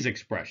get these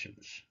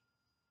expressions.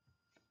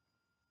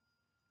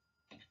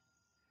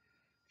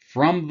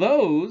 From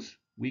those,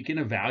 we can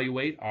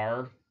evaluate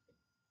our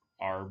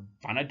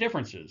finite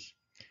differences.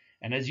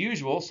 And as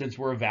usual, since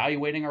we're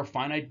evaluating our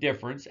finite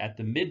difference at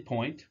the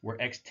midpoint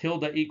where x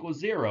tilde equals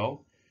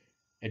 0,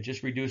 it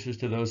just reduces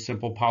to those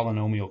simple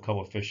polynomial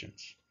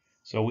coefficients.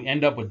 So we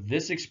end up with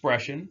this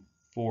expression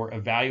for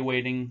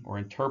evaluating or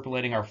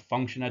interpolating our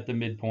function at the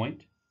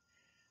midpoint.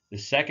 The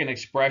second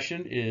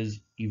expression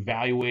is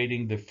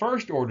evaluating the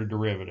first order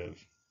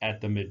derivative at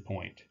the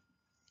midpoint.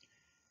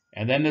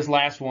 And then this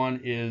last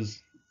one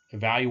is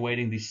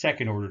evaluating the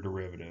second order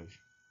derivative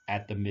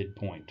at the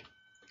midpoint.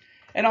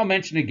 And I'll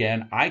mention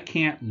again, I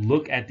can't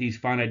look at these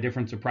finite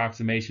difference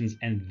approximations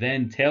and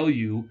then tell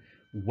you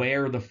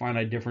where the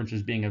finite difference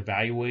is being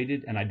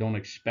evaluated, and I don't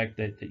expect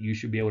that you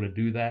should be able to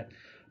do that.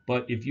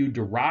 But if you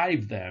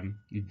derive them,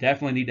 you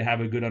definitely need to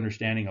have a good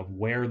understanding of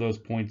where those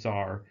points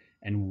are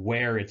and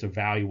where it's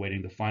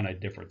evaluating the finite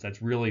difference.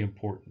 That's really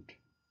important.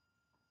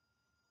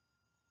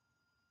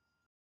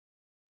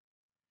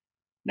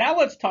 Now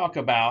let's talk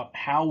about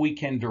how we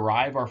can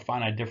derive our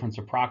finite difference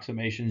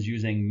approximations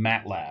using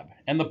MATLAB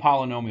and the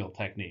polynomial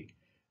technique.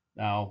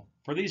 Now,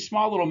 for these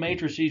small little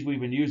matrices we've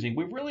been using,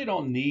 we really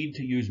don't need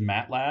to use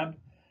MATLAB.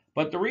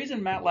 But the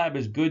reason MATLAB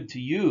is good to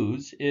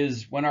use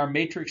is when our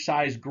matrix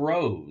size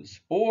grows,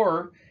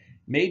 or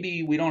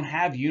maybe we don't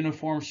have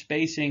uniform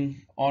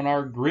spacing on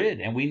our grid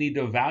and we need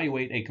to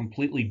evaluate a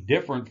completely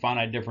different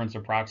finite difference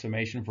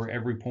approximation for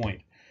every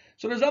point.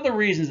 So there's other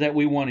reasons that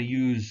we want to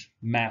use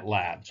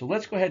MATLAB. So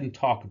let's go ahead and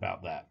talk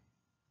about that.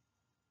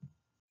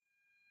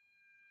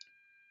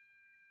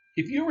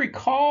 If you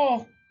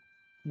recall,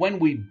 when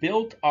we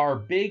built our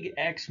big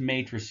X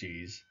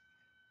matrices,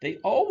 they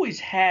always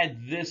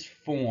had this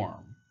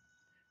form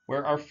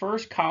where our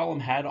first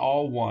column had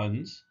all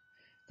ones,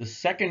 the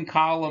second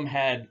column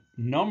had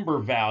number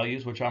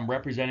values, which I'm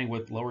representing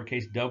with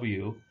lowercase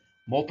w,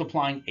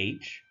 multiplying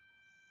h.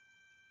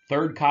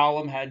 Third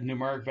column had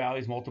numeric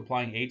values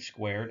multiplying h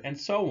squared, and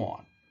so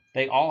on.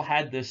 They all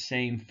had this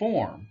same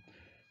form.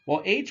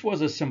 Well, h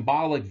was a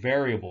symbolic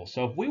variable,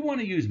 so if we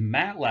want to use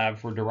MATLAB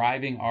for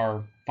deriving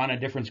our finite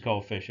difference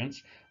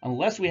coefficients,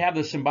 unless we have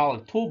the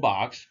symbolic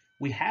toolbox,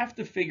 we have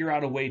to figure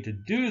out a way to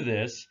do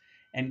this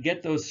and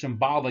get those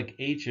symbolic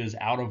h's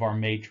out of our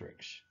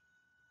matrix.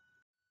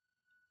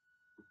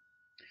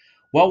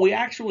 Well, we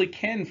actually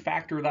can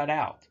factor that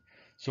out.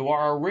 So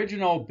our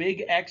original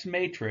big X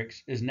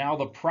matrix is now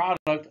the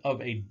product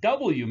of a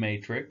W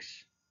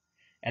matrix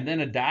and then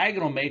a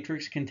diagonal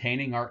matrix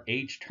containing our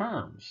H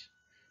terms.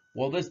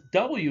 Well, this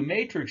W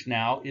matrix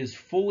now is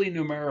fully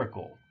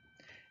numerical.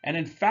 And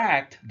in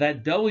fact,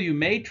 that W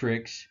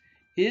matrix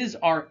is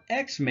our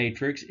X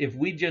matrix if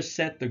we just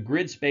set the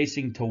grid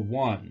spacing to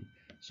 1.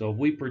 So if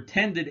we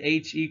pretended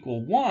H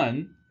equal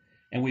 1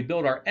 and we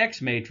built our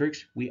X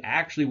matrix, we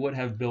actually would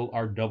have built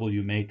our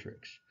W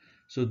matrix.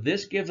 So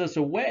this gives us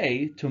a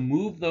way to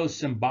move those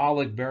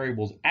symbolic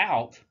variables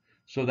out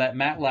so that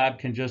MATLAB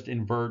can just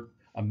invert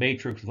a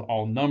matrix with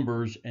all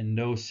numbers and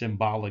no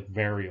symbolic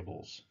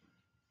variables.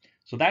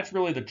 So that's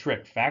really the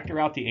trick. Factor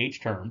out the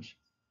H terms.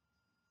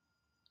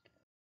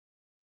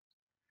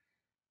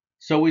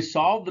 So we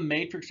solved the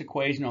matrix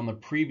equation on the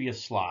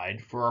previous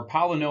slide for our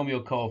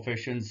polynomial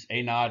coefficients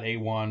a0,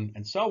 a1,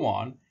 and so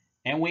on,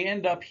 and we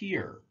end up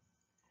here.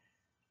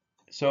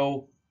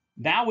 So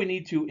now we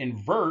need to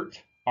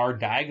invert our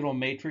diagonal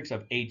matrix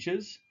of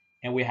h's,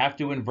 and we have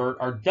to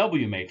invert our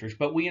W matrix,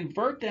 but we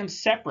invert them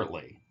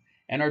separately.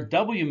 And our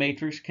W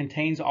matrix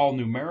contains all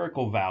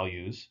numerical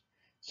values,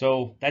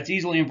 so that's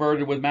easily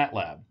inverted with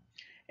MATLAB.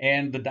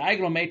 And the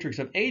diagonal matrix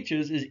of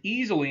h's is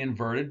easily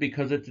inverted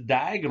because it's a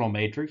diagonal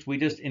matrix. We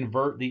just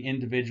invert the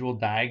individual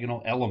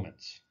diagonal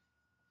elements.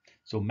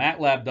 So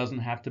MATLAB doesn't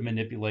have to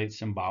manipulate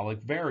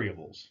symbolic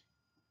variables.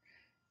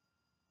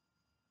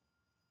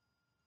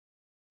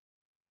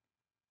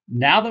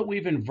 Now that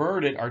we've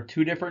inverted our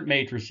two different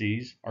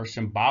matrices, our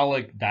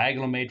symbolic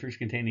diagonal matrix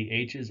containing the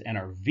h's and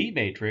our V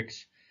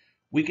matrix,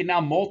 we can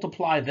now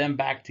multiply them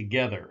back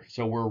together.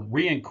 So we're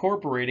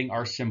reincorporating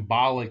our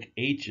symbolic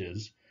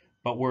h's,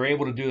 but we're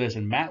able to do this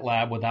in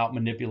MATLAB without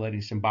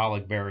manipulating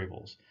symbolic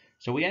variables.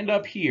 So we end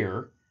up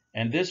here,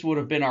 and this would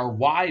have been our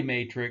Y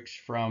matrix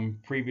from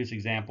previous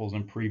examples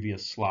and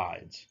previous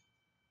slides.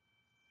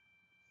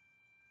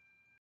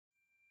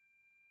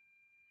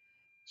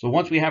 So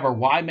once we have our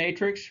Y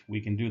matrix, we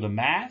can do the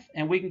math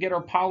and we can get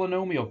our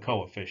polynomial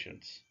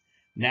coefficients.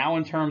 Now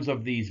in terms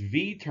of these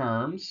V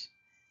terms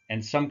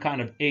and some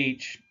kind of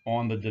H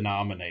on the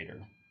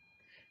denominator.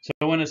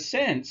 So in a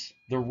sense,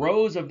 the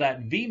rows of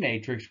that V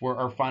matrix were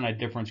our finite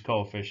difference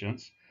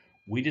coefficients.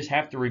 We just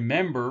have to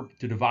remember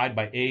to divide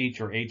by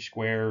H or H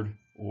squared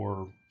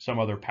or some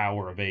other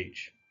power of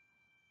H.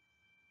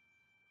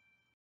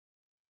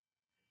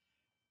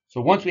 So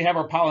once we have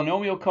our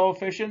polynomial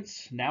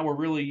coefficients, now we're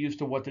really used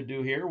to what to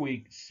do here.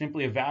 We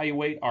simply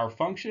evaluate our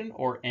function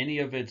or any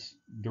of its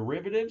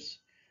derivatives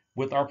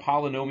with our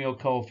polynomial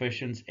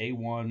coefficients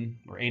a1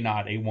 or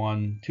a0,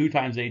 a1, 2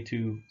 times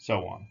a2,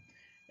 so on.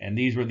 And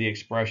these were the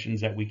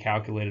expressions that we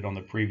calculated on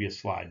the previous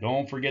slide.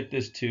 Don't forget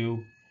this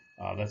too.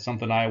 That's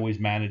something I always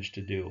manage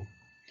to do.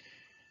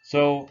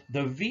 So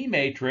the V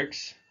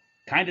matrix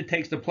kind of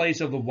takes the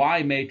place of the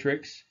Y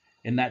matrix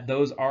in that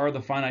those are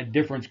the finite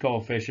difference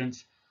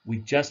coefficients. We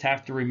just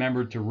have to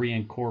remember to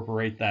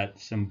reincorporate that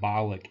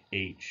symbolic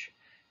H.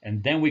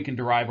 And then we can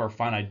derive our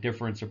finite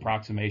difference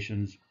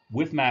approximations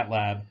with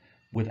MATLAB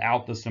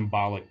without the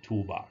symbolic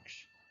toolbox.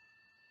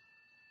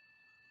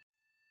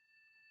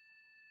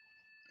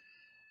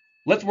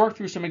 Let's work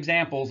through some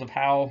examples of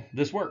how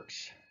this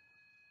works.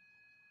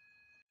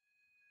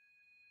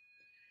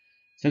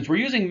 Since we're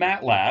using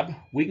MATLAB,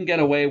 we can get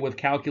away with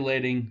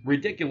calculating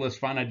ridiculous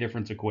finite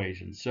difference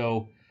equations.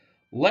 So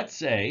let's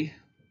say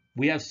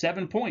we have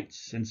 7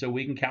 points, and so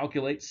we can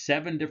calculate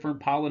 7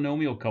 different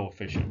polynomial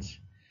coefficients.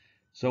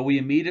 So we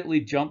immediately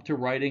jump to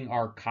writing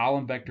our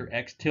column vector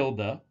x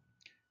tilde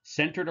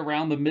centered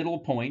around the middle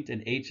point,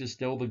 and h is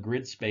still the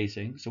grid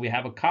spacing. So we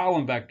have a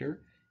column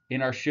vector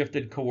in our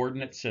shifted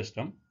coordinate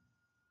system.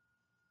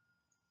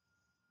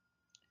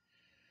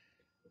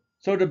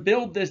 So to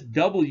build this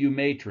W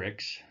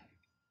matrix,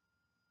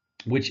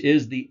 which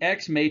is the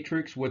X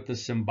matrix with the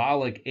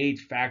symbolic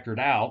H factored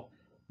out,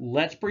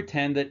 let's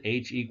pretend that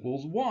H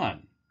equals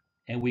 1.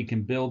 And we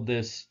can build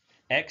this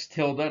X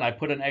tilde, and I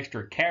put an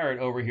extra caret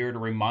over here to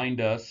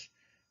remind us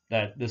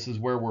that this is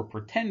where we're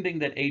pretending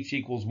that H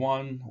equals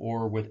 1,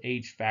 or with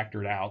H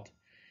factored out.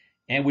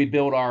 And we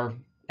build our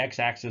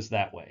X-axis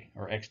that way,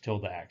 or X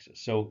tilde axis.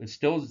 So it's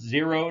still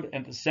zeroed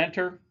at the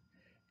center.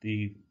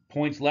 The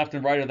points left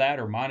and right of that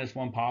are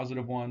 -1,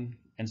 +1,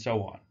 and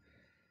so on.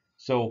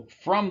 So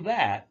from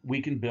that,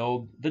 we can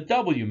build the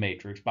W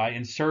matrix by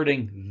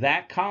inserting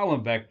that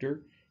column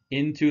vector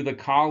into the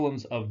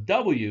columns of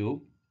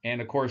W,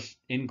 and of course,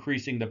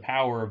 increasing the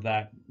power of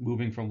that,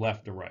 moving from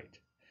left to right.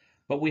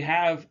 But we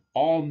have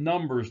all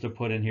numbers to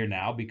put in here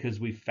now because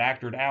we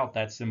factored out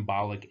that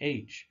symbolic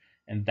H,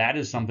 and that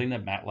is something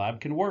that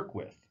MATLAB can work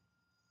with.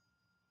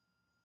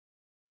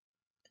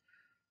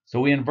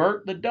 So we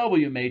invert the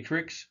W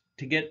matrix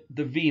to get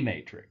the V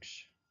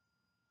matrix.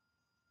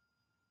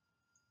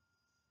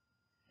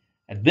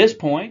 At this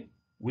point,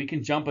 we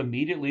can jump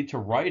immediately to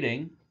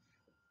writing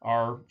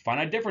our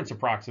finite difference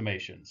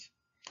approximations.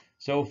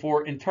 So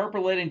for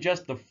interpolating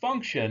just the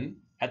function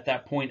at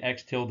that point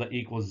x tilde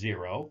equals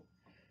 0,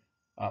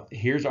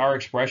 here's our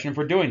expression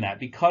for doing that.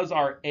 Because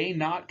our a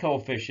naught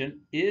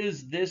coefficient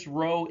is this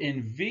row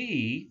in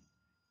V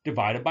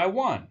divided by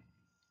 1.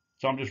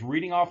 So I'm just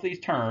reading off these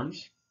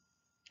terms.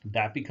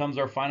 That becomes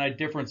our finite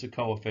difference of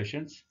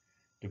coefficients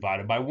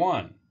divided by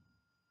 1.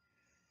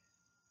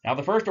 Now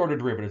the first order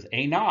derivative is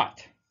a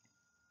naught.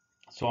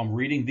 So I'm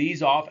reading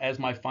these off as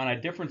my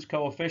finite difference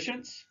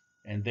coefficients,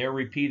 and they're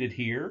repeated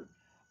here.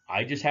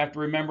 I just have to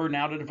remember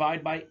now to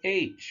divide by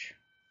h.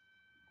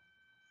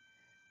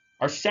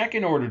 Our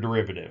second order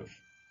derivative,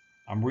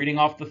 I'm reading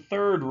off the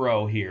third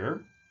row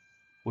here,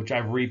 which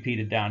I've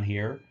repeated down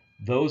here.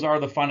 Those are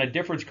the finite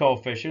difference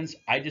coefficients.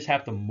 I just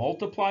have to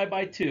multiply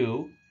by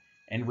 2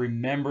 and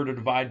remember to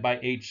divide by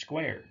h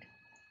squared.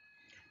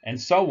 And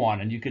so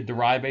on. And you could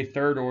derive a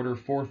third order,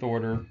 fourth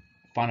order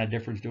finite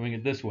difference doing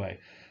it this way.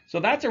 So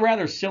that's a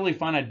rather silly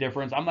finite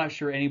difference. I'm not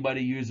sure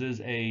anybody uses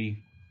a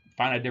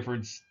finite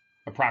difference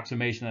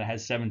approximation that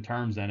has 7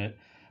 terms in it,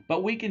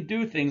 but we can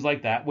do things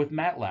like that with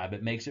MATLAB.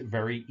 It makes it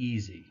very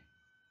easy.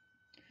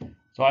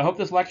 So I hope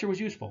this lecture was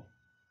useful.